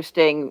an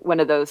interesting one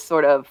of those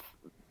sort of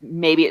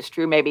maybe it's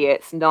true, maybe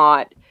it's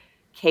not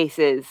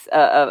cases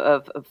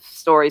of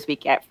stories we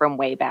get from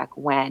way back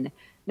when.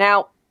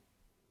 Now,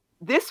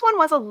 this one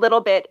was a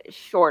little bit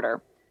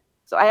shorter,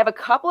 so I have a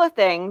couple of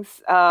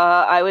things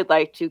I would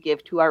like to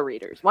give to our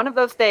readers. One of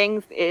those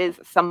things is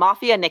some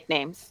mafia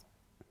nicknames.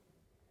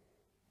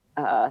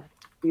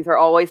 These are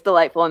always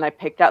delightful, and I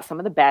picked out some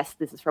of the best.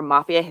 This is from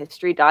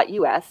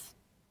mafiahistory.us.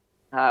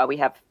 We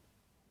have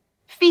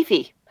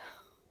Fifi.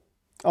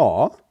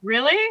 Aw.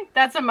 Really?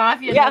 That's a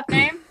mafia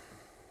nickname?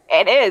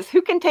 It is.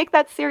 Who can take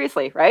that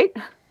seriously, right?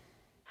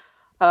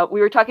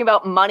 We were talking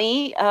about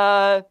money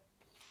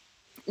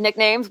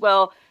nicknames.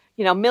 Well,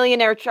 you know,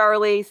 Millionaire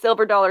Charlie,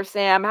 Silver Dollar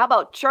Sam. How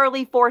about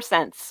Charlie 4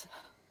 cents?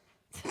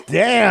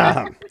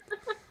 Damn.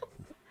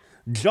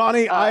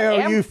 Johnny, I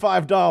owe you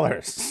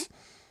 $5.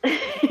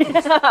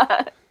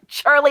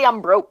 Charlie,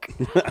 I'm broke.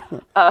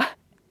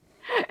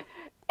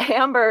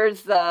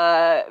 Amber's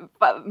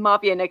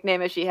mafia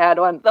nickname, as she had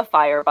one, the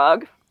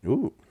Firebug.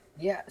 Ooh.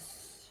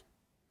 Yes.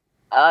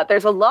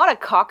 There's a lot of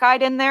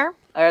cockeyed in there.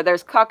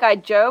 There's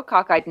Cockeyed Joe,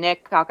 Cockeyed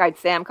Nick, Cockeyed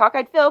Sam,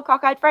 Cockeyed Phil,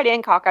 Cockeyed Freddy,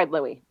 and Cockeyed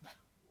Louie.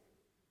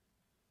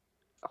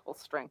 A whole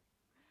string.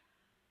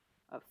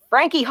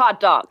 Frankie Hot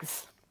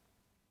Dogs.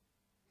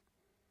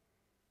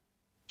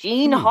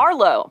 Gene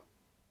Harlow.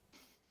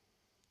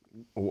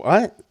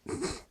 What?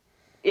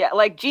 Yeah,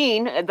 like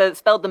Gene,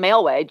 spelled the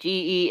male way,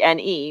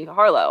 Gene,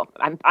 Harlow.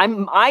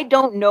 I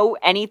don't know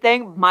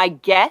anything. My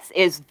guess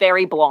is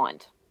very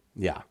blonde.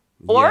 Yeah.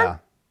 Or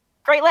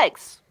Great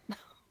Lakes.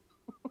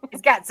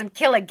 He's got some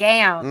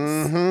kilograms.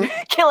 Mm-hmm.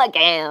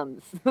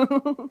 Kilograms.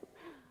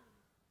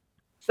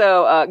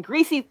 So,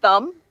 Greasy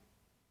Thumb.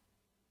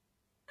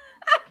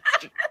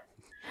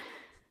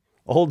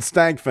 Old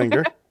stank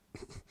finger.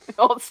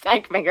 Old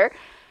Stank Finger.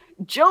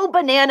 Joe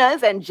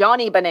Bananas and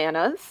Johnny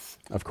Bananas.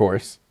 Of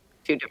course.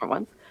 Two different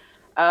ones.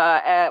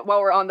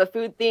 While we're on the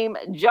food theme,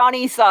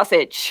 Johnny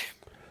Sausage.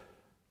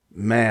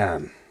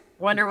 Man.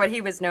 Wonder what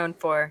he was known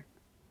for.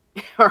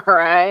 All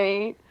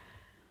right.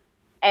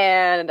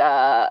 And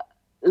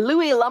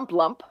Louis Lump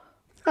Lump.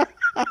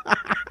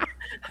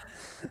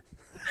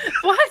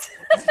 What?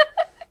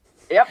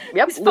 Yep.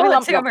 He's full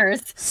of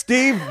tumors.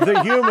 Steve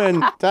the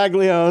Human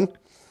Taglione.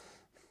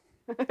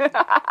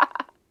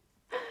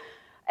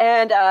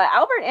 And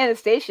Albert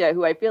Anastasia,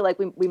 who I feel like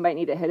we might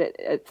need to hit it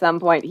at some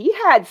point, he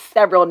had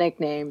several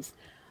nicknames.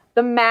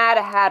 The Mad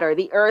Hatter,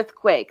 the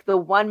Earthquake, the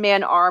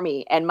One-Man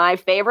Army, and my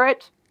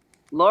favorite,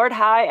 Lord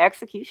High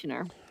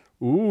Executioner.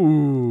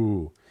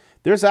 Ooh.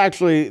 There's a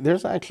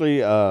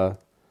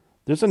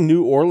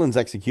New Orleans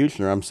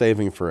executioner I'm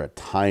saving for a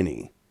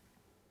tiny.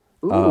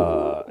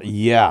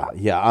 Yeah,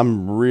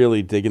 I'm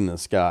really digging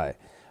this guy.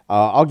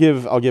 I'll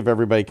give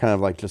everybody kind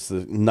of like just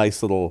a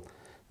nice little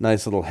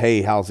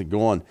hey, how's it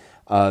going?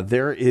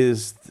 There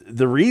is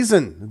the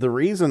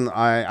reason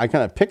I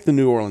kind of picked the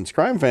New Orleans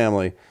crime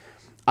family.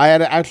 I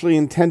had actually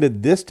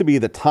intended this to be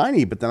the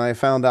tiny, but then I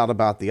found out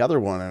about the other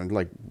one and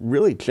like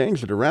really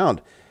changed it around.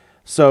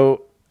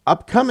 So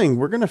upcoming,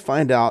 we're going to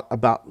find out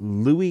about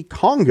Louis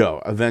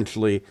Congo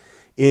eventually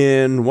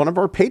in one of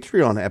our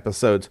Patreon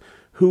episodes,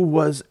 who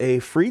was a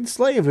freed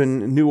slave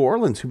in New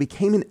Orleans who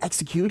became an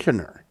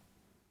executioner.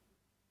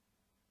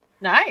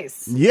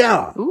 Nice.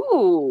 Yeah.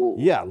 Ooh.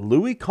 Yeah,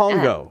 Louis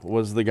Congo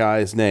was the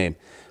guy's name.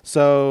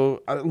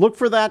 So look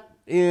for that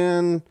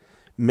in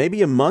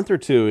maybe a month or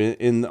two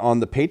on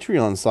the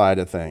Patreon side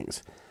of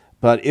things.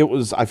 But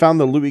I found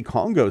the Louis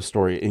Congo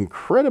story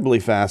incredibly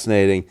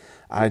fascinating.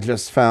 I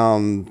just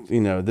found,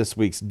 this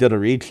week's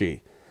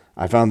Diderici.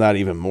 I found that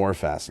even more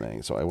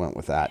fascinating, so I went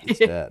with that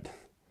instead.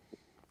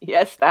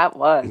 Yes, that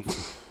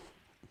was.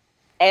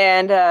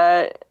 And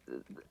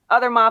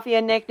other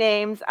Mafia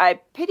nicknames, I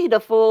pity the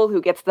fool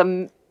who gets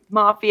the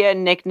Mafia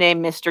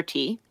nickname Mr.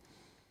 T.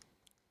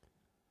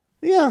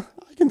 Yeah,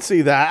 I can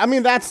see that. I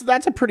mean, that's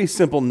a pretty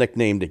simple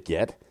nickname to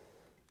get.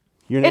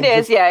 It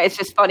is, yeah. It's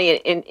just funny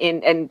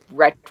in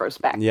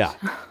retrospect. Yeah.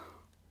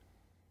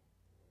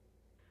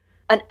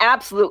 An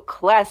absolute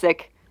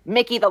classic,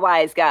 Mickey the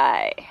Wise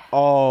Guy.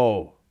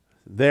 Oh,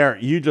 there.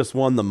 You just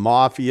won the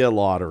Mafia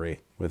lottery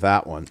with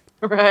that one.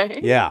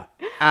 Right? Yeah,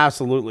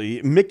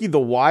 absolutely. Mickey the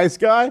Wise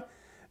Guy.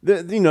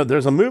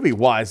 There's a movie,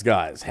 Wise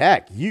Guys.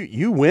 Heck,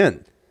 you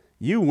win.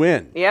 You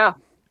win. Yeah.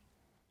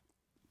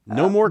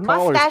 No more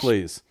callers, Mustache.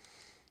 please.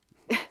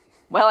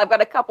 Well, I've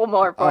got a couple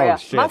more for you.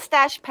 Shit.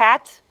 Mustache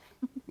Pat.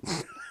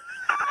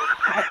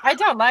 I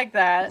don't like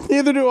that.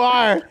 Neither do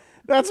I.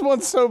 That's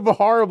one so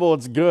horrible,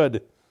 it's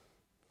good.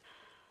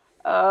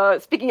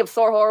 Speaking of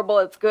so horrible,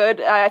 it's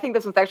good. I think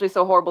this one's actually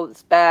so horrible,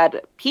 it's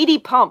bad. Petey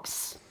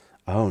Pumps.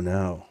 Oh,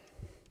 no.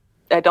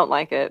 I don't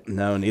like it.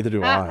 No, neither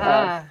do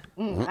I.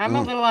 I'm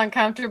a little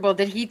uncomfortable.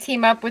 Did he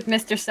team up with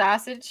Mr.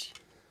 Sausage?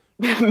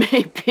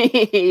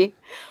 Maybe.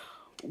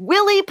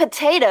 Willie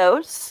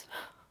Potatoes.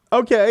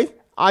 Okay,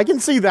 I can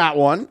see that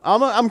one.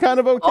 I'm kind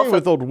of okay Also-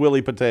 with old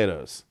Willie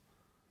Potatoes.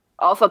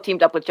 Also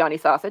teamed up with Johnny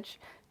Sausage.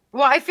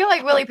 Well, I feel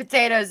like Willie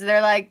Potatoes,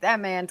 they're like, that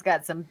man's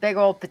got some big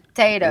old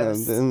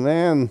potatoes. And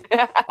man,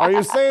 are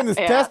you saying his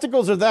Yeah.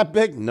 testicles are that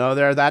big? No,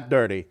 they're that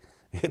dirty.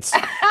 It's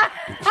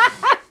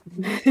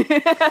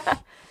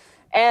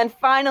And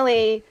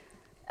finally,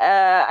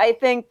 I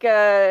think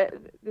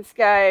this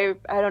guy,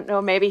 I don't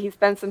know, maybe he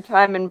spent some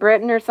time in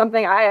Britain or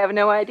something. I have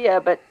no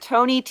idea. But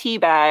Tony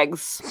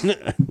Teabags.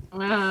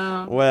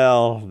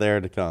 well, there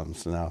it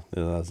comes. No,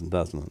 it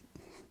doesn't it?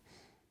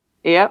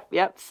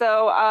 Yep.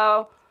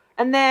 So,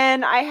 and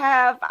then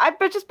I've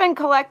just been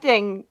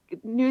collecting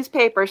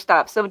newspaper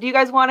stuff. So do you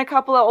guys want a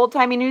couple of old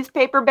timey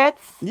newspaper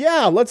bits?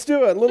 Yeah, let's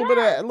do it. A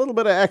little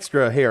bit of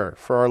extra here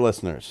for our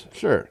listeners.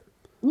 Sure.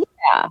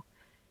 Yeah.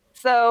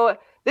 So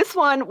this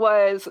one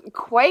was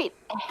quite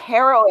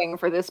harrowing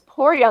for this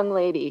poor young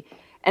lady.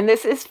 And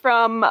this is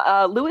from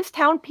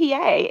Lewistown,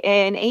 PA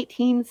in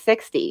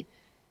 1860.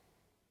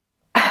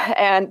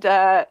 And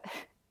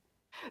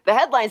the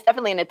headline's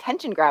definitely an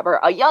attention grabber.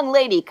 A young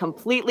lady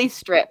completely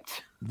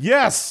stripped.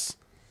 Yes.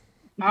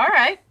 All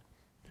right.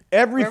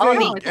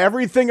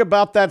 Everything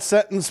about that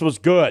sentence was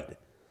good.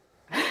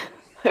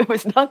 It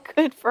was not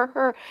good for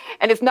her.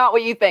 And it's not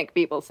what you think,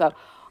 people. So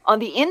on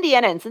the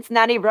Indiana and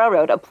Cincinnati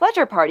Railroad, a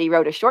pleasure party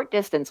rode a short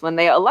distance when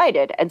they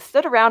alighted and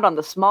stood around on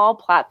the small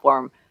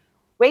platform,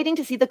 waiting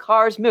to see the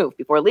cars move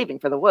before leaving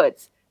for the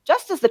woods.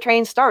 Just as the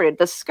train started,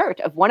 the skirt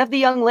of one of the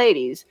young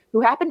ladies,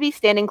 who happened to be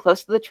standing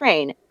close to the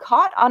train,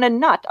 caught on a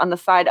nut on the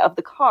side of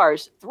the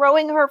cars,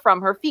 throwing her from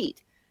her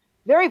feet.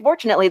 Very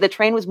fortunately, the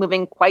train was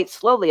moving quite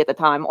slowly at the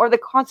time, or the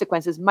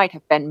consequences might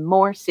have been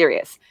more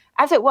serious.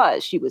 As it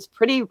was, she was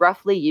pretty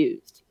roughly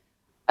used.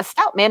 A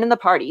stout man in the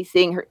party,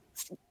 seeing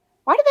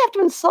Why did they have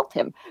to insult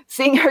him?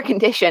 Seeing her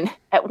condition,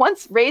 at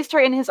once raised her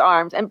in his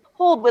arms and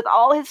pulled with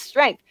all his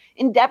strength,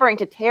 endeavoring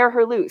to tear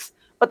her loose.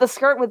 But the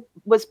skirt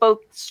was both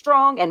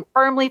strong and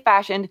firmly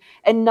fashioned,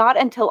 and not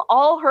until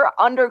all her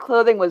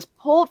underclothing was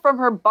pulled from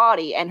her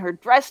body and her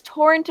dress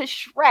torn to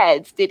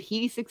shreds did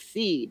he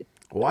succeed.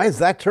 Why is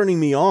that turning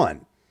me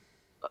on?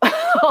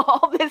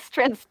 All this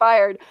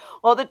transpired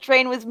while the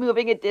train was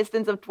moving a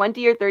distance of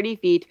 20 or 30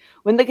 feet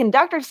when the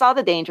conductor saw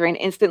the danger and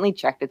instantly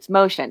checked its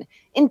motion.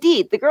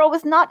 Indeed, the girl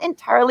was not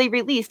entirely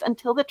released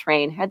until the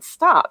train had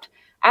stopped.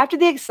 After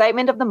the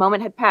excitement of the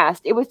moment had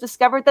passed, it was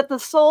discovered that the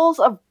soles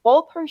of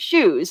both her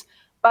shoes,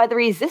 by the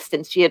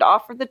resistance she had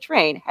offered the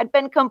train, had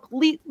been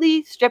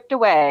completely stripped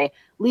away,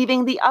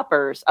 leaving the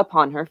uppers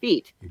upon her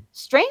feet.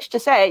 Strange to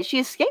say, she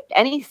escaped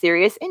any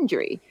serious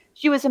injury.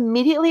 She was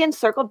immediately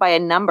encircled by a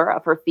number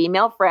of her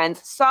female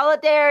friends,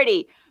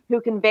 Solidarity, who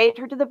conveyed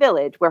her to the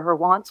village where her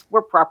wants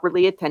were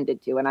properly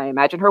attended to. And I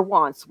imagine her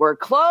wants were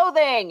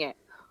clothing.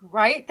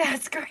 Right?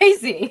 That's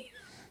crazy.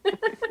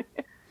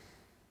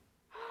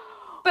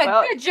 But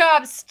Well, good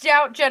job,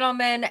 stout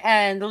gentlemen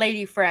and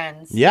lady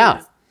friends.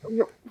 Yeah.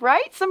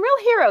 Right? Some real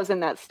heroes in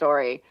that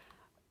story.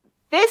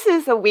 This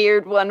is a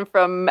weird one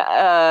from,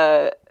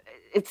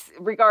 it's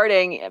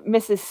regarding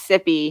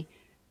Mississippi.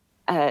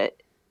 Okay,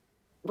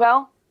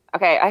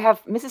 I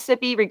have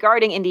Mississippi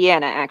regarding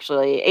Indiana,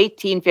 actually,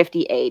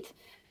 1858.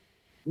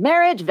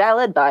 Marriage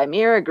valid by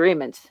mere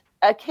agreement.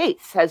 A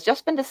case has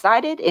just been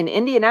decided in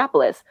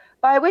Indianapolis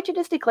by which it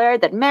is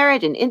declared that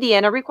marriage in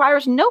Indiana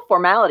requires no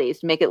formalities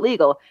to make it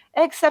legal,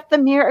 except the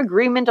mere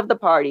agreement of the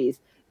parties,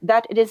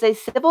 that it is a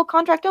civil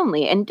contract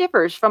only and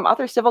differs from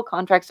other civil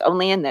contracts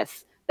only in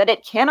this, that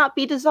it cannot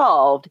be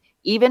dissolved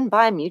even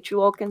by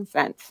mutual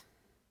consent.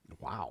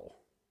 Wow.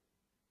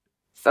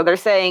 So they're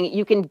saying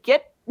you can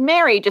get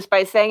married just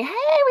by saying,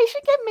 hey, we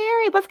should get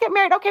married. Let's get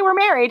married. Okay, we're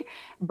married.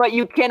 But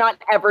you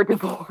cannot ever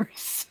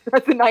divorce.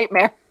 That's a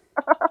nightmare.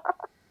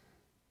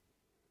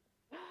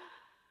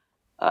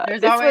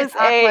 There's always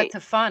Aqua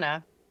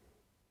Tofana.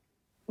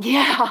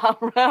 Yeah,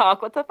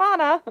 Aqua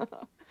Tofana.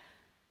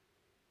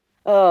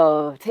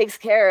 Oh, takes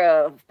care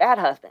of bad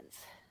husbands.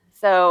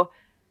 So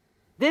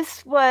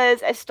this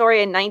was a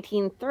story in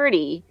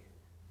 1930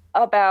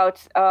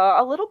 about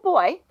a little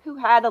boy who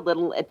had a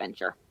little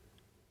adventure.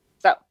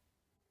 So,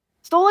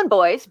 stolen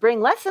boys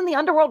bring less in the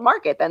underworld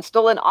market than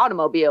stolen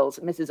automobiles,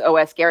 Mrs.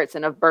 O.S.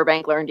 Garrettson of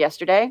Burbank learned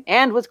yesterday,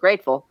 and was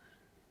grateful.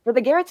 For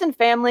the Garrettson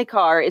family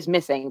car is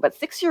missing, but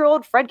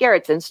 6-year-old Fred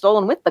Garrettson,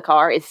 stolen with the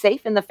car, is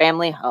safe in the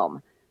family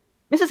home.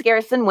 Mrs.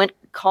 Garrettson went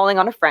calling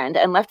on a friend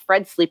and left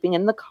Fred sleeping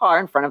in the car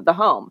in front of the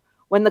home.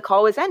 When the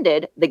call was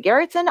ended, the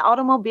Garrettson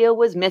automobile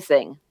was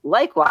missing.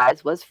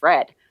 Likewise was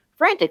Fred.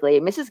 Frantically,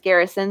 Mrs.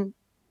 Garrettson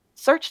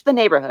searched the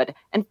neighborhood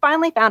and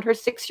finally found her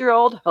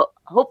 6-year-old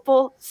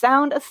hopeful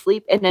sound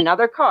asleep in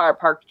another car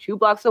parked 2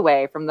 blocks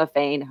away from the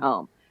Fane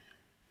home.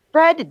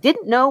 Fred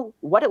didn't know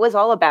what it was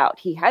all about.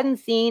 He hadn't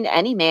seen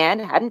any man,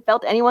 hadn't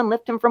felt anyone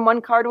lift him from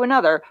one car to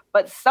another,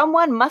 but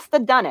someone must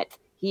have done it,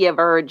 he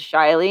averred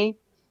shyly.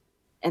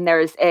 And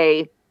there's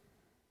a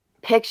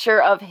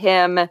picture of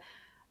him.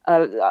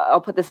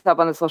 I'll put this up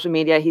on the social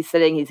media. He's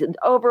in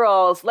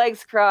overalls,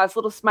 legs crossed,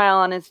 little smile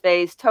on his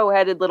face,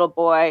 toe-headed little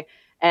boy.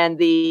 And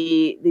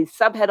the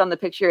subhead on the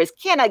picture is,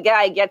 can a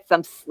guy get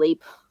some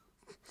sleep?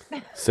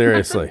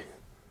 Seriously.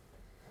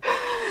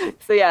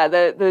 So yeah,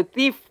 the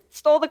thief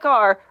stole the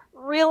car,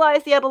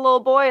 realized he had a little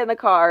boy in the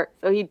car.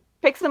 So he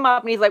picks him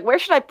up and he's like, where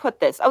should I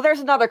put this? Oh, there's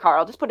another car.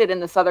 I'll just put it in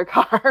this other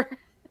car.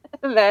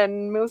 And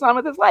then moves on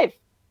with his life.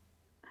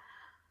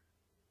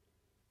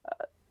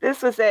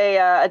 This was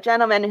a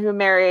gentleman who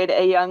married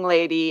a young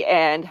lady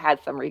and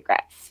had some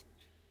regrets.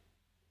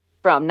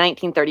 From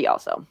 1930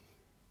 also.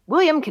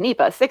 William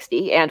Canepa,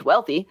 60 and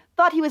wealthy,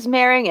 thought he was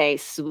marrying a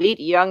sweet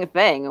young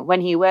thing when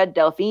he wed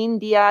Delphine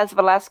Diaz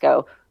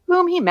Velasco,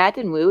 whom he met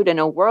and wooed in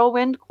a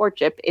whirlwind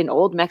courtship in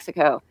Old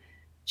Mexico.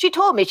 She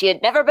told me she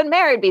had never been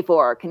married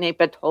before,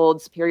 Canepa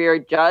told Superior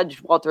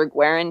Judge Walter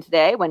Guerin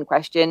today when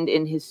questioned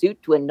in his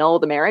suit to annul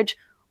the marriage.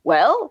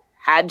 Well,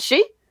 had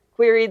she?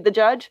 Queried the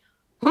judge.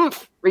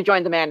 Humph,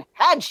 rejoined the man.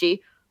 Had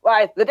she?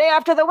 Why, the day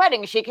after the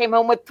wedding, she came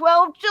home with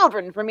 12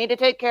 children for me to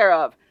take care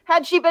of.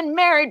 Had she been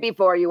married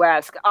before, you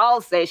ask?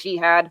 I'll say she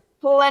had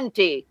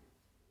plenty.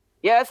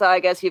 Yes, I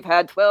guess you've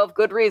had 12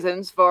 good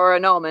reasons for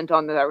annulment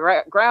on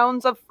the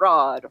grounds of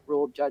fraud,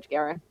 ruled Judge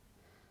Guerin.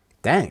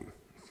 Dang.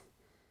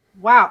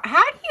 Wow.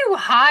 How do you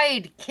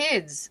hide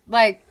kids?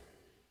 Like,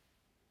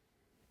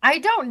 I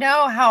don't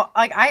know how,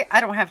 like, I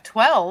don't have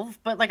 12,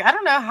 but, like, I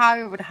don't know how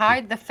I would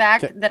hide the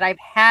fact that I've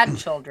had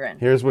children.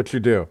 Here's what you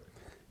do.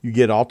 You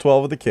get all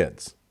 12 of the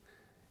kids.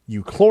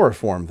 You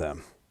chloroform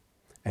them.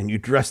 And you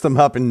dress them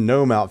up in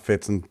gnome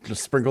outfits and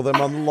just sprinkle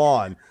them on the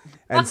lawn.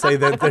 And say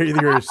that they're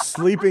your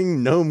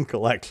sleeping gnome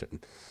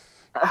collection.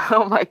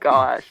 Oh, my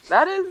gosh.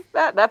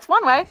 That's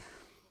one way.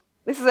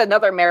 This is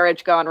another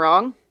marriage gone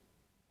wrong.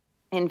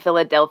 In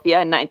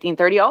Philadelphia in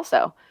 1930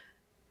 also.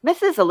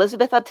 Mrs.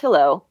 Elizabeth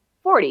Attillo,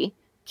 40,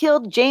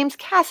 killed James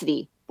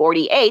Cassidy,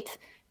 48,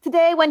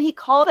 today when he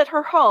called at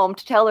her home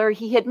to tell her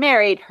he had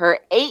married her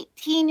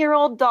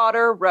 18-year-old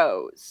daughter,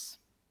 Rose.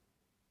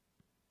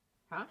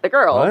 Huh? The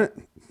girl What?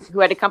 who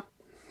had accompanied...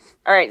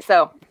 All right,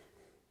 so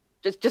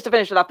just to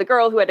finish it off, the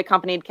girl who had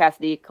accompanied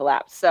Cassidy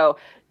collapsed. So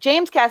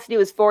James Cassidy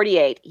was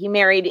 48. He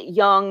married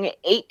young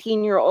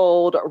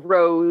 18-year-old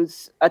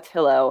Rose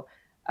Attillo.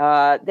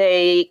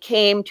 They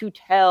came to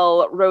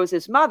tell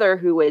Rose's mother,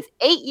 who was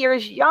 8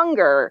 years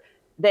younger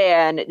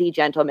than the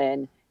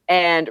gentleman,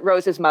 and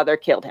Rose's mother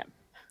killed him.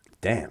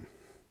 Damn.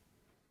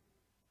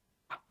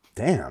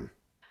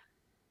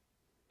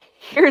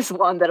 Here's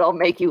one that'll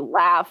make you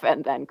laugh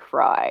and then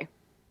cry.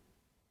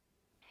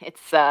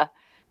 It's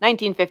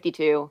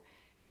 1952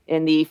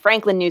 in the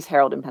Franklin News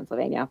Herald in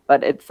Pennsylvania,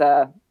 but it's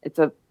a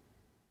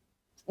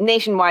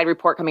nationwide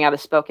report coming out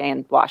of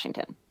Spokane,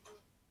 Washington.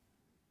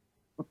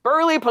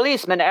 Burly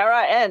policeman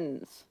era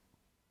ends.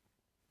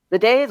 The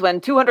days when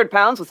 200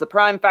 pounds was the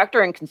prime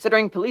factor in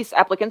considering police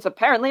applicants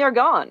apparently are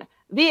gone.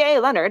 V.A.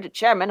 Leonard,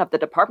 chairman of the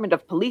Department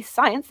of Police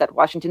Science at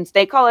Washington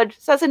State College,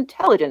 says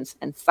intelligence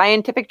and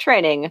scientific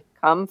training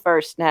come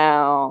first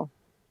now.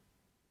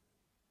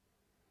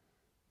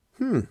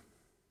 That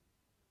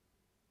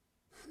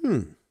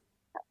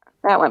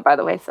went by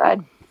the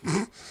wayside.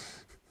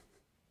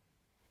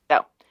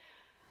 So,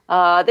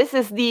 this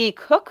is the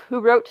cook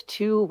who wrote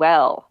Too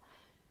Well.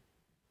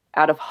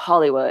 Out of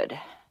Hollywood.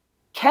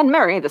 Ken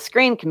Murray, the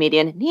screen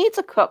comedian, needs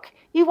a cook.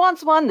 He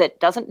wants one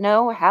that doesn't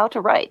know how to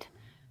write.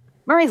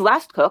 Murray's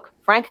last cook,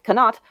 Frank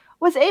Connaught,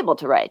 was able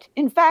to write.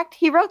 In fact,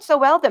 he wrote so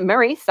well that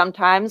Murray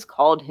sometimes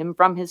called him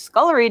from his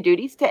scullery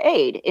duties to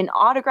aid in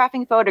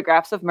autographing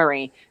photographs of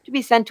Murray to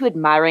be sent to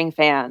admiring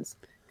fans.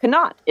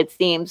 Connaught, it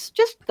seems,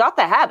 just got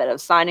the habit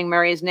of signing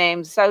Murray's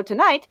name, so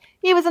tonight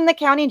he was in the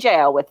county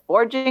jail with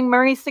forging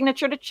Murray's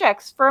signature to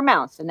checks for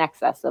amounts in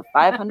excess of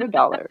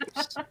 $500.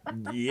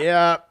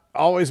 Yeah,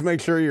 always make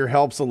sure your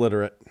help's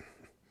illiterate.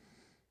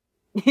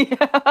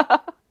 Yeah.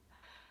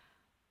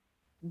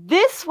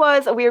 This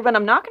was a weird one.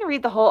 I'm not going to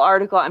read the whole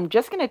article. I'm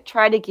just going to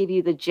try to give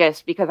you the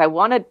gist because I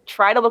want to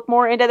try to look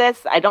more into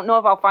this. I don't know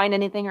if I'll find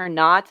anything or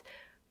not,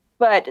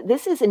 but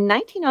this is in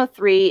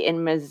 1903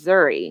 in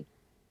Missouri.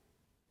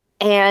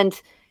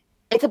 And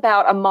it's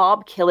about a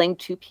mob killing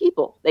two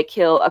people. They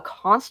kill a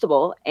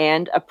constable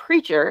and a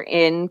preacher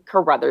in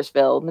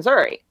Caruthersville,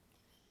 Missouri.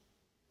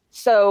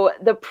 So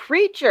the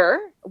preacher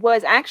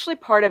was actually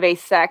part of a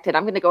sect, and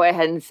I'm going to go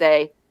ahead and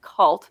say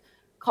cult,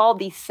 called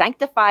the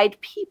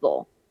Sanctified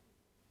People.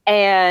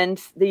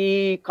 And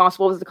the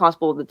constable was the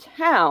constable of the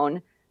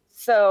town.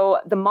 So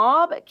the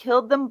mob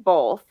killed them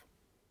both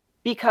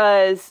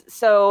because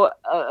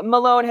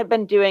Malone had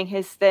been doing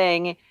his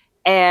thing.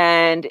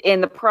 And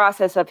in the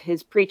process of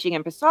his preaching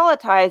and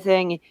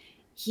proselytizing,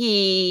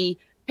 he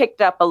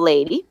picked up a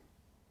lady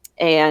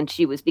and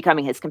she was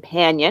becoming his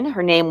companion.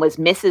 Her name was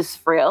Mrs.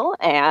 Frill.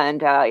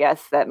 And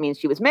yes, that means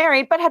she was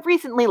married, but had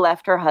recently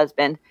left her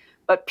husband.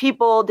 But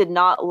people did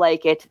not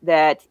like it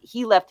that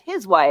he left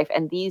his wife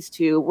and these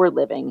two were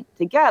living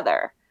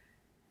together.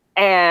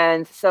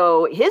 And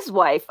so his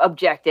wife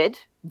objected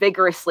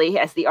vigorously,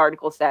 as the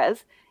article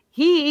says.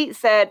 He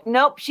said,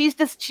 nope, she's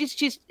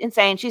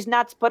insane. She's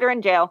nuts. Put her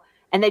in jail.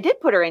 And they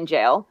did put her in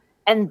jail.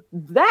 And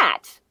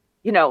that,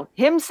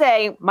 him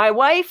saying, my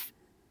wife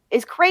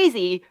is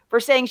crazy for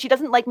saying she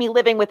doesn't like me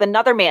living with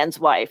another man's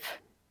wife,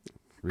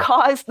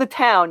 caused the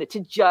town to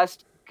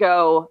just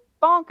go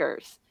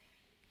bonkers.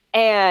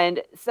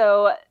 And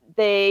so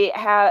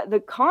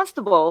the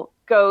constable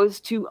goes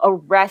to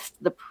arrest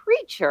the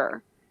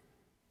preacher.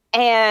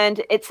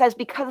 And it says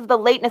because of the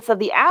lateness of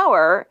the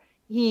hour,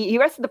 he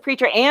arrested the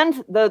preacher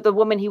and the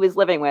woman he was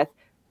living with.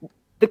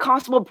 The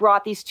constable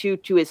brought these two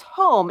to his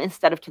home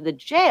instead of to the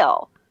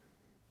jail.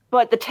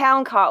 But the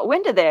town caught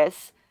wind of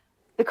this.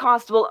 The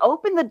constable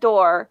opened the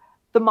door.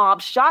 The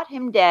mob shot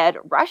him dead,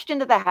 rushed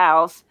into the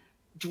house,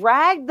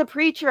 dragged the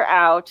preacher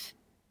out,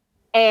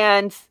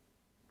 and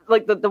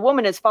the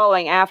woman is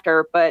following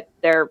after, but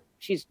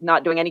she's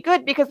not doing any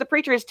good because the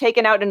preacher is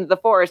taken out into the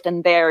forest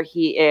and there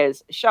he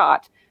is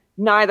shot.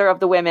 Neither of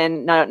the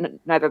women,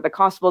 neither the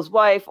constable's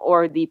wife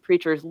or the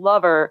preacher's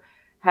lover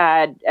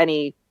had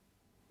any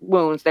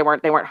wounds. They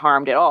weren't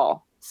harmed at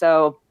all.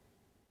 So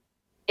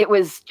it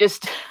was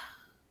just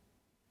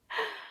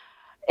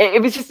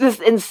this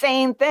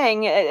insane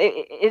thing.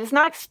 It is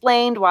not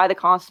explained why the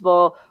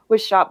constable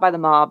was shot by the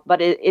mob, but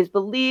it is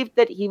believed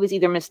that he was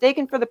either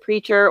mistaken for the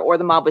preacher or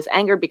the mob was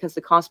angered because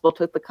the constable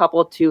took the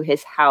couple to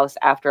his house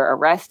after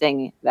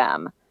arresting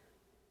them.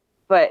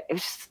 But it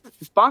was just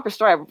this bonkers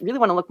story. I really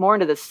want to look more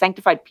into the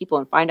Sanctified People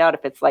and find out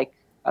if it's like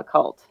a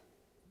cult.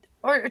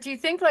 Or do you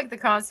think the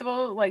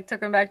constable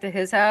took him back to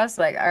his house?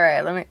 All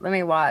right, let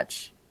me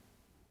watch.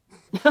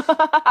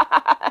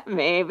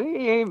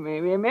 Maybe.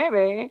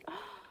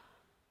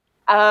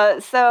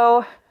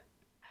 So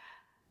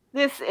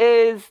this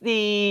is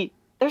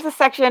there's a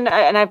section,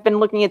 and I've been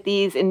looking at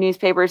these in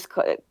newspapers.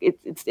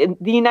 It's in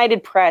the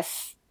United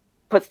Press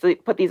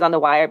put these on the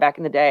wire back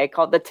in the day,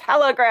 called the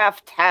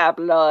Telegraph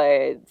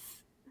Tabloids.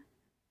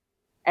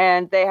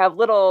 And they have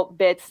little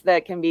bits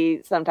that can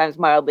be sometimes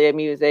mildly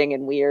amusing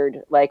and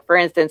weird. Like, for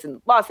instance,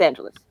 in Los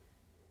Angeles.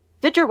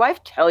 Did your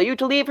wife tell you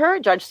to leave her?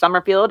 Judge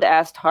Summerfield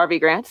asked Harvey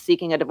Grant,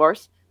 seeking a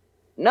divorce.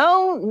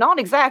 No, not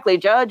exactly,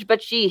 Judge,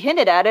 but she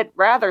hinted at it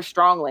rather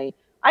strongly.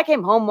 I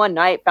came home one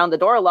night, found the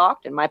door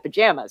locked, and my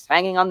pajamas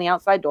hanging on the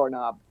outside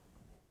doorknob.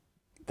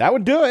 That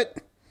would do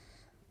it.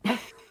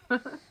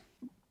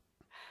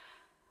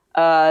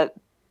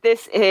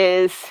 This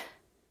is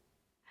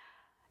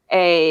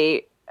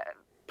a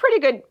pretty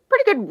good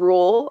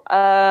rule.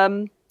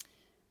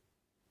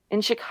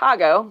 In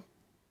Chicago,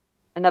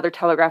 another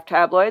Telegraph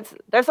tabloids,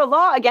 there's a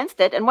law against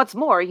it, and what's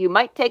more, you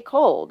might take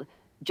cold,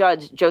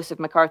 Judge Joseph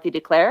McCarthy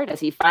declared as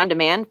he fined a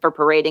man for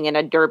parading in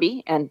a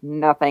derby and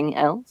nothing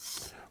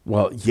else.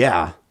 Well,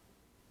 yeah,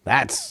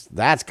 that's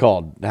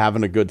called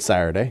having a good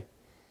Saturday.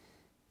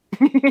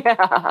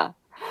 Yeah.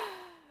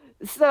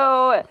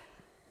 So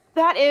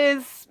that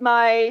is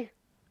my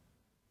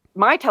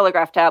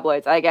Telegraph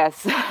tabloids, I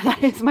guess. That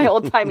is my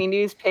old-timey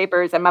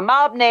newspapers and my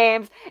mob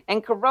names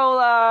and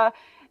Corolla.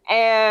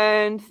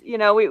 And,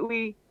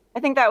 I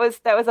think that was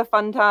a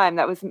fun time.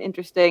 That was some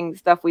interesting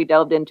stuff we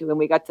delved into, and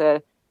we got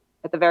to,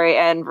 at the very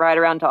end, ride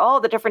around to all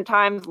the different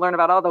times, learn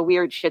about all the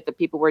weird shit that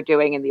people were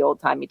doing in the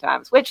old-timey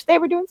times, which they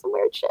were doing some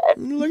weird shit.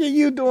 Look at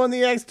you doing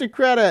the extra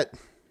credit.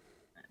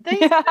 They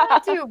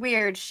still do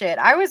weird shit.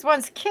 I was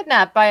once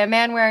kidnapped by a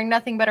man wearing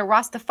nothing but a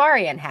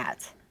Rastafarian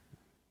hat.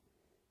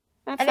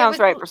 That sounds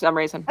right for some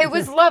reason. It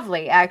was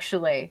lovely,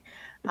 actually.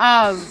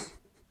 But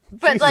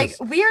Jesus. like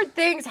weird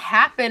things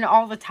happen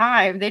all the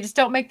time. They just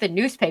don't make the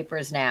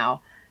newspapers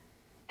now.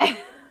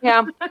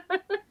 Yeah.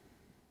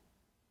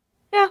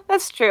 Yeah,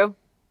 that's true.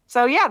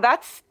 So yeah,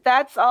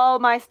 that's all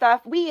my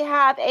stuff. We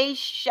have a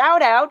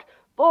shout out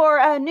for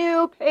a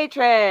new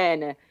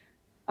patron.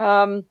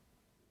 Do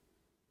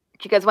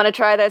you guys want to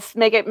try this?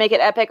 Make it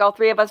epic, all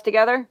three of us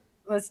together?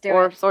 Let's do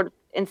or it. sort of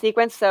in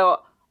sequence.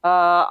 So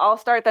I'll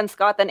start, then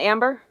Scott, then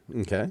Amber.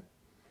 Okay.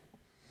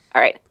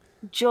 All right.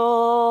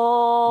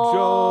 Joel.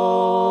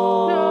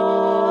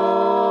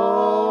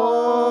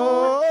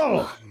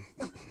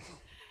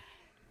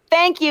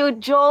 Thank you,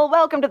 Joel.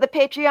 Welcome to the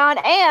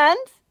Patreon. And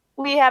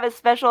we have a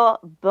special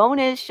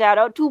bonus shout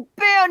out to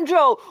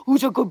Banjo,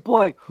 who's a good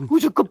boy.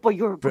 Who's a good boy?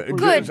 You're a good boy.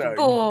 Good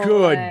boy.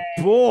 Good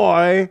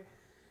boy.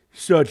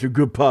 Such a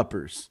good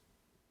puppers.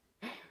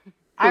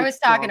 I was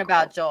talking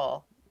about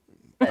Joel.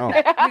 Oh.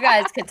 You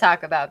guys can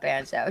talk about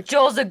Banjo.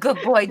 Joel's a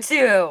good boy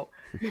too.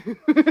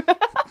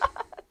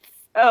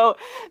 So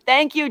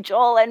thank you,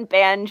 Joel and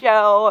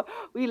Banjo.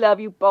 We love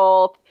you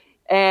both.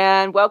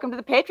 And welcome to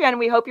the Patreon.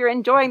 We hope you're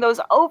enjoying those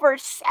over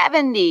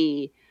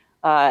 70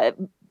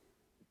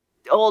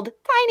 old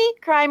tiny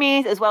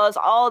crimies, as well as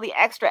all the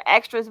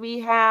extras we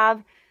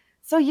have.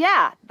 So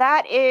yeah,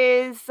 that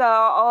is,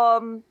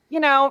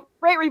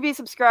 rate, review,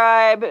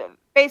 subscribe,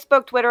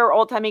 Facebook, Twitter,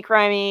 Old Timey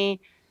Crimey.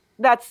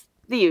 That's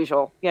the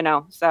usual,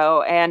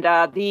 So, and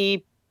I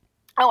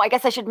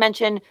guess I should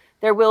mention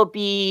there will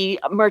be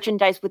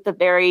merchandise with the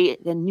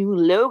new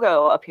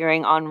logo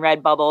appearing on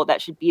Redbubble.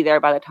 That should be there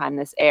by the time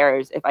this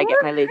airs, if I get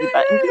my lazy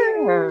button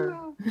here.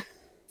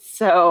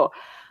 So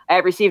I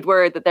have received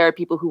word that there are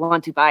people who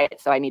want to buy it,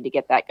 so I need to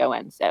get that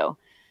going. So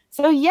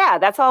yeah,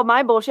 that's all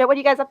my bullshit. What are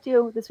you guys up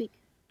to this week?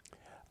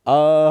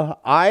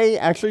 I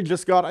actually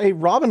just got a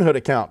Robinhood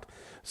account,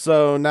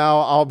 so now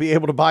I'll be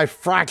able to buy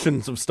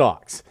fractions of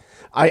stocks.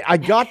 I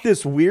got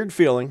this weird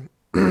feeling,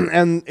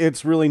 and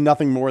it's really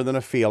nothing more than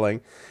a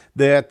feeling,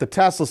 that the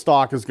Tesla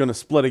stock is going to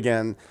split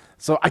again.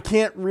 So I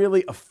can't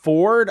really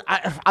afford,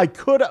 I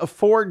could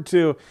afford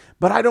to,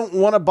 but I don't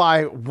want to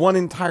buy one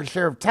entire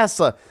share of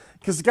Tesla,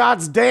 because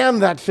God's damn,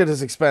 that shit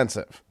is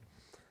expensive.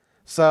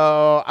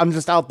 So I'm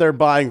just out there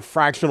buying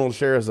fractional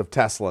shares of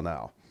Tesla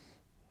now.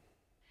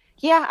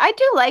 Yeah, I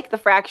do like the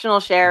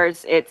fractional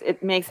shares.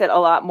 It makes it a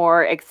lot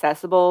more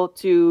accessible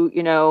to,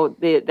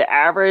 the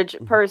average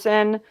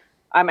person.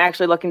 I'm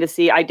actually looking to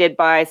see, I did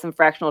buy some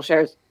fractional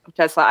shares of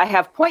Tesla. I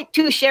have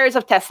 0.2 shares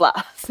of Tesla.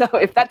 So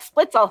if that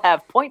splits, I'll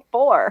have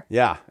 0.4.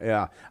 Yeah.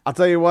 I'll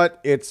tell you what,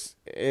 it's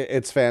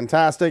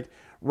fantastic.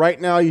 Right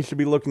now, you should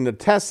be looking to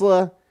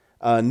Tesla,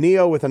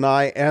 NIO with an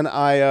I,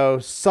 NIO,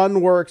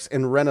 Sunworks,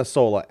 and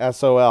Renesola,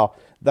 SOL.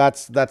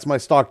 That's my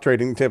stock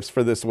trading tips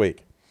for this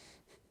week.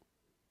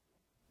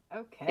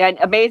 Okay. Yeah,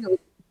 amazing.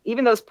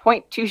 Even those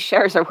 0.2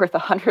 shares are worth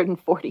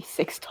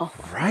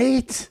 $146.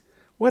 Right?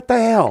 What the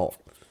hell?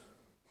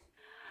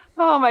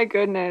 Oh my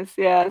goodness.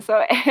 Yeah.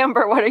 So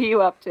Amber, what are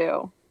you up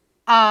to?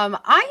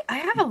 I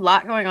have a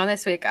lot going on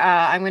this week.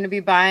 I'm going to be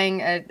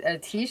buying a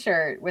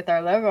t-shirt with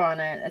our logo on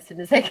it as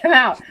soon as they come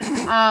out.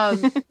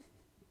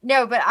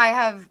 No, but I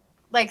have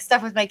like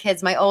stuff with my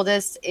kids. My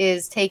oldest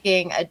is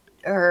taking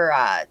her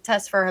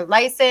test for her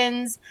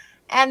license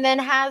and then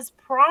has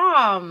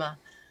prom.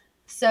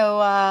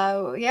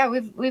 So yeah,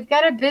 we've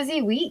got a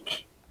busy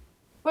week.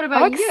 What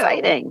about you?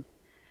 Exciting.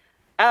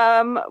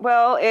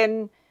 Well,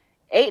 in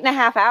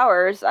 8.5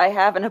 hours, I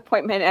have an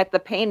appointment at the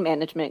pain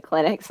management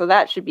clinic, so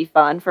that should be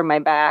fun for my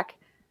back.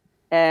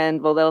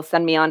 And they'll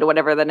send me on to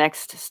whatever the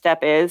next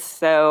step is.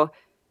 So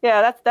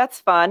Yeah,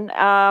 that's fun.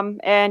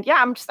 And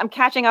yeah, I'm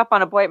catching up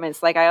on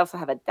appointments. Like I also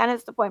have a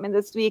dentist appointment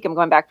this week. I'm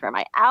going back for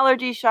my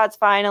allergy shots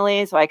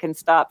finally, so I can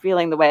stop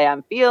feeling the way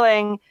I'm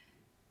feeling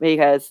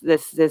because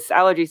this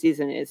allergy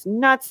season is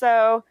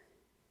nutso.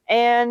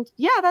 And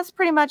yeah, that's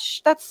pretty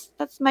much that's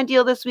my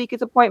deal this week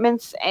is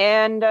appointments.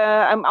 And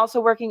I'm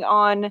also working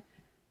on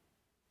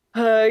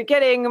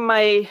getting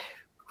my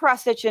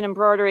cross stitch and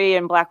embroidery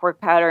and black work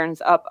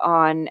patterns up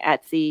on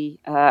Etsy.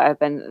 I've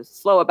been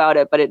slow about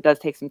it, but it does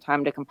take some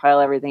time to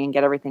compile everything and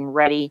get everything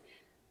ready.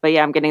 But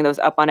yeah, I'm getting those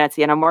up on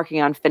Etsy, and I'm working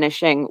on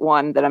finishing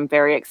one that I'm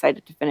very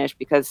excited to finish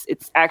because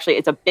it's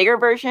a bigger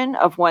version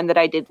of one that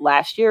I did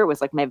last year. It was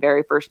like my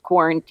very first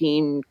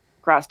quarantine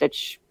cross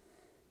stitch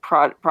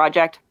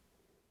project,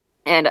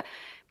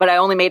 but I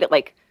only made it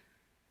like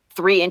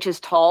 3 inches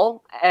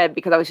tall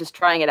because I was just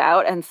trying it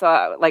out, and so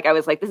I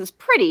was like, this is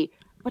pretty,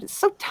 but it's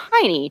so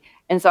tiny.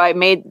 And so I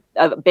made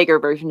a bigger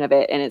version of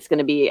it, and it's going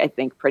to be, I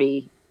think,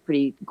 pretty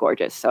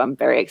gorgeous. So I'm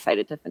very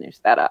excited to finish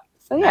that up.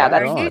 So yeah,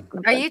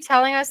 are you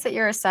telling us that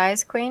you're a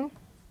size queen?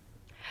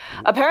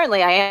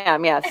 Apparently I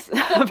am. Yes.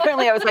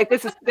 Apparently I was like,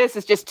 this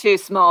is just too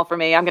small for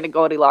me. I'm going to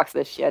Goldilocks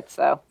this shit.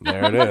 So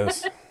there it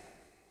is.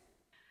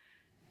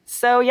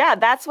 So yeah,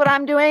 that's what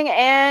I'm doing.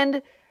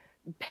 And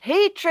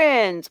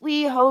patrons,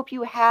 we hope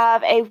you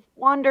have a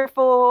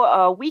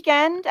wonderful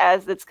weekend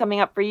as it's coming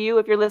up for you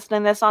if you're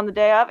listening to this on the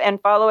day of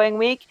and following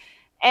week.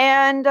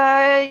 And,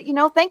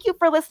 thank you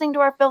for listening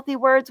to our filthy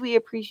words. We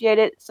appreciate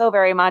it so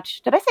very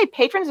much. Did I say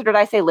patrons or did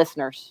I say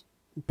listeners?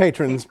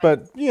 Patrons,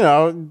 but,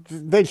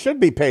 they should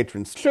be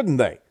patrons, shouldn't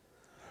they?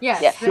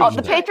 Yes. Yeah. Oh,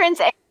 the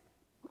patrons,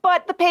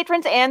 but the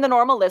patrons and the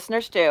normal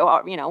listeners, too.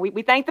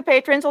 We thank the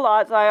patrons a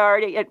lot. So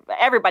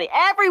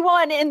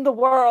everyone in the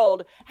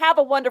world, have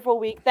a wonderful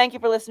week. Thank you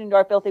for listening to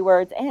our filthy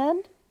words,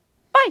 and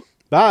bye.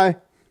 Bye.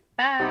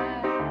 Bye.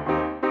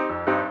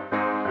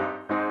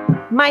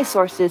 My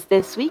sources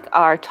this week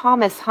are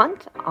Thomas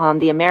Hunt on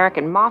the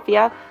American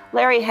Mafia,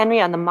 Larry Henry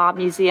on the Mob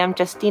Museum,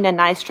 Justina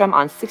Nystrom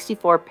on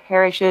 64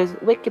 Parishes,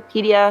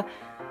 Wikipedia,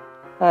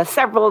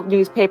 several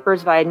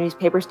newspapers via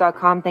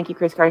newspapers.com. Thank you,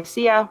 Chris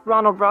Garcia.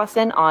 Ronald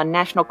Rawson on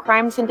National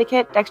Crime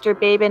Syndicate, Dexter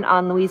Babin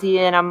on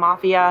Louisiana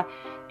Mafia,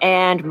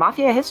 and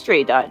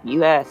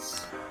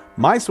mafiahistory.us.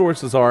 My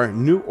sources are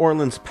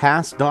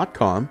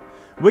NewOrleansPass.com,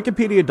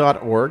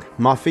 Wikipedia.org,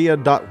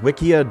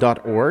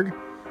 Mafia.wikia.org,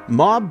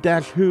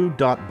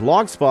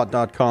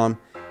 mob-who.blogspot.com,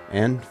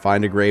 and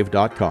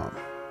findagrave.com.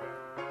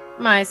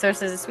 My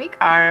sources this week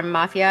are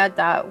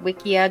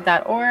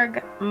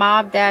mafia.wikia.org,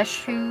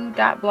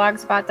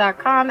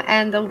 mob-who.blogspot.com,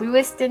 and the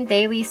Lewiston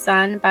Daily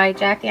Sun by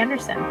Jack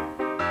Anderson.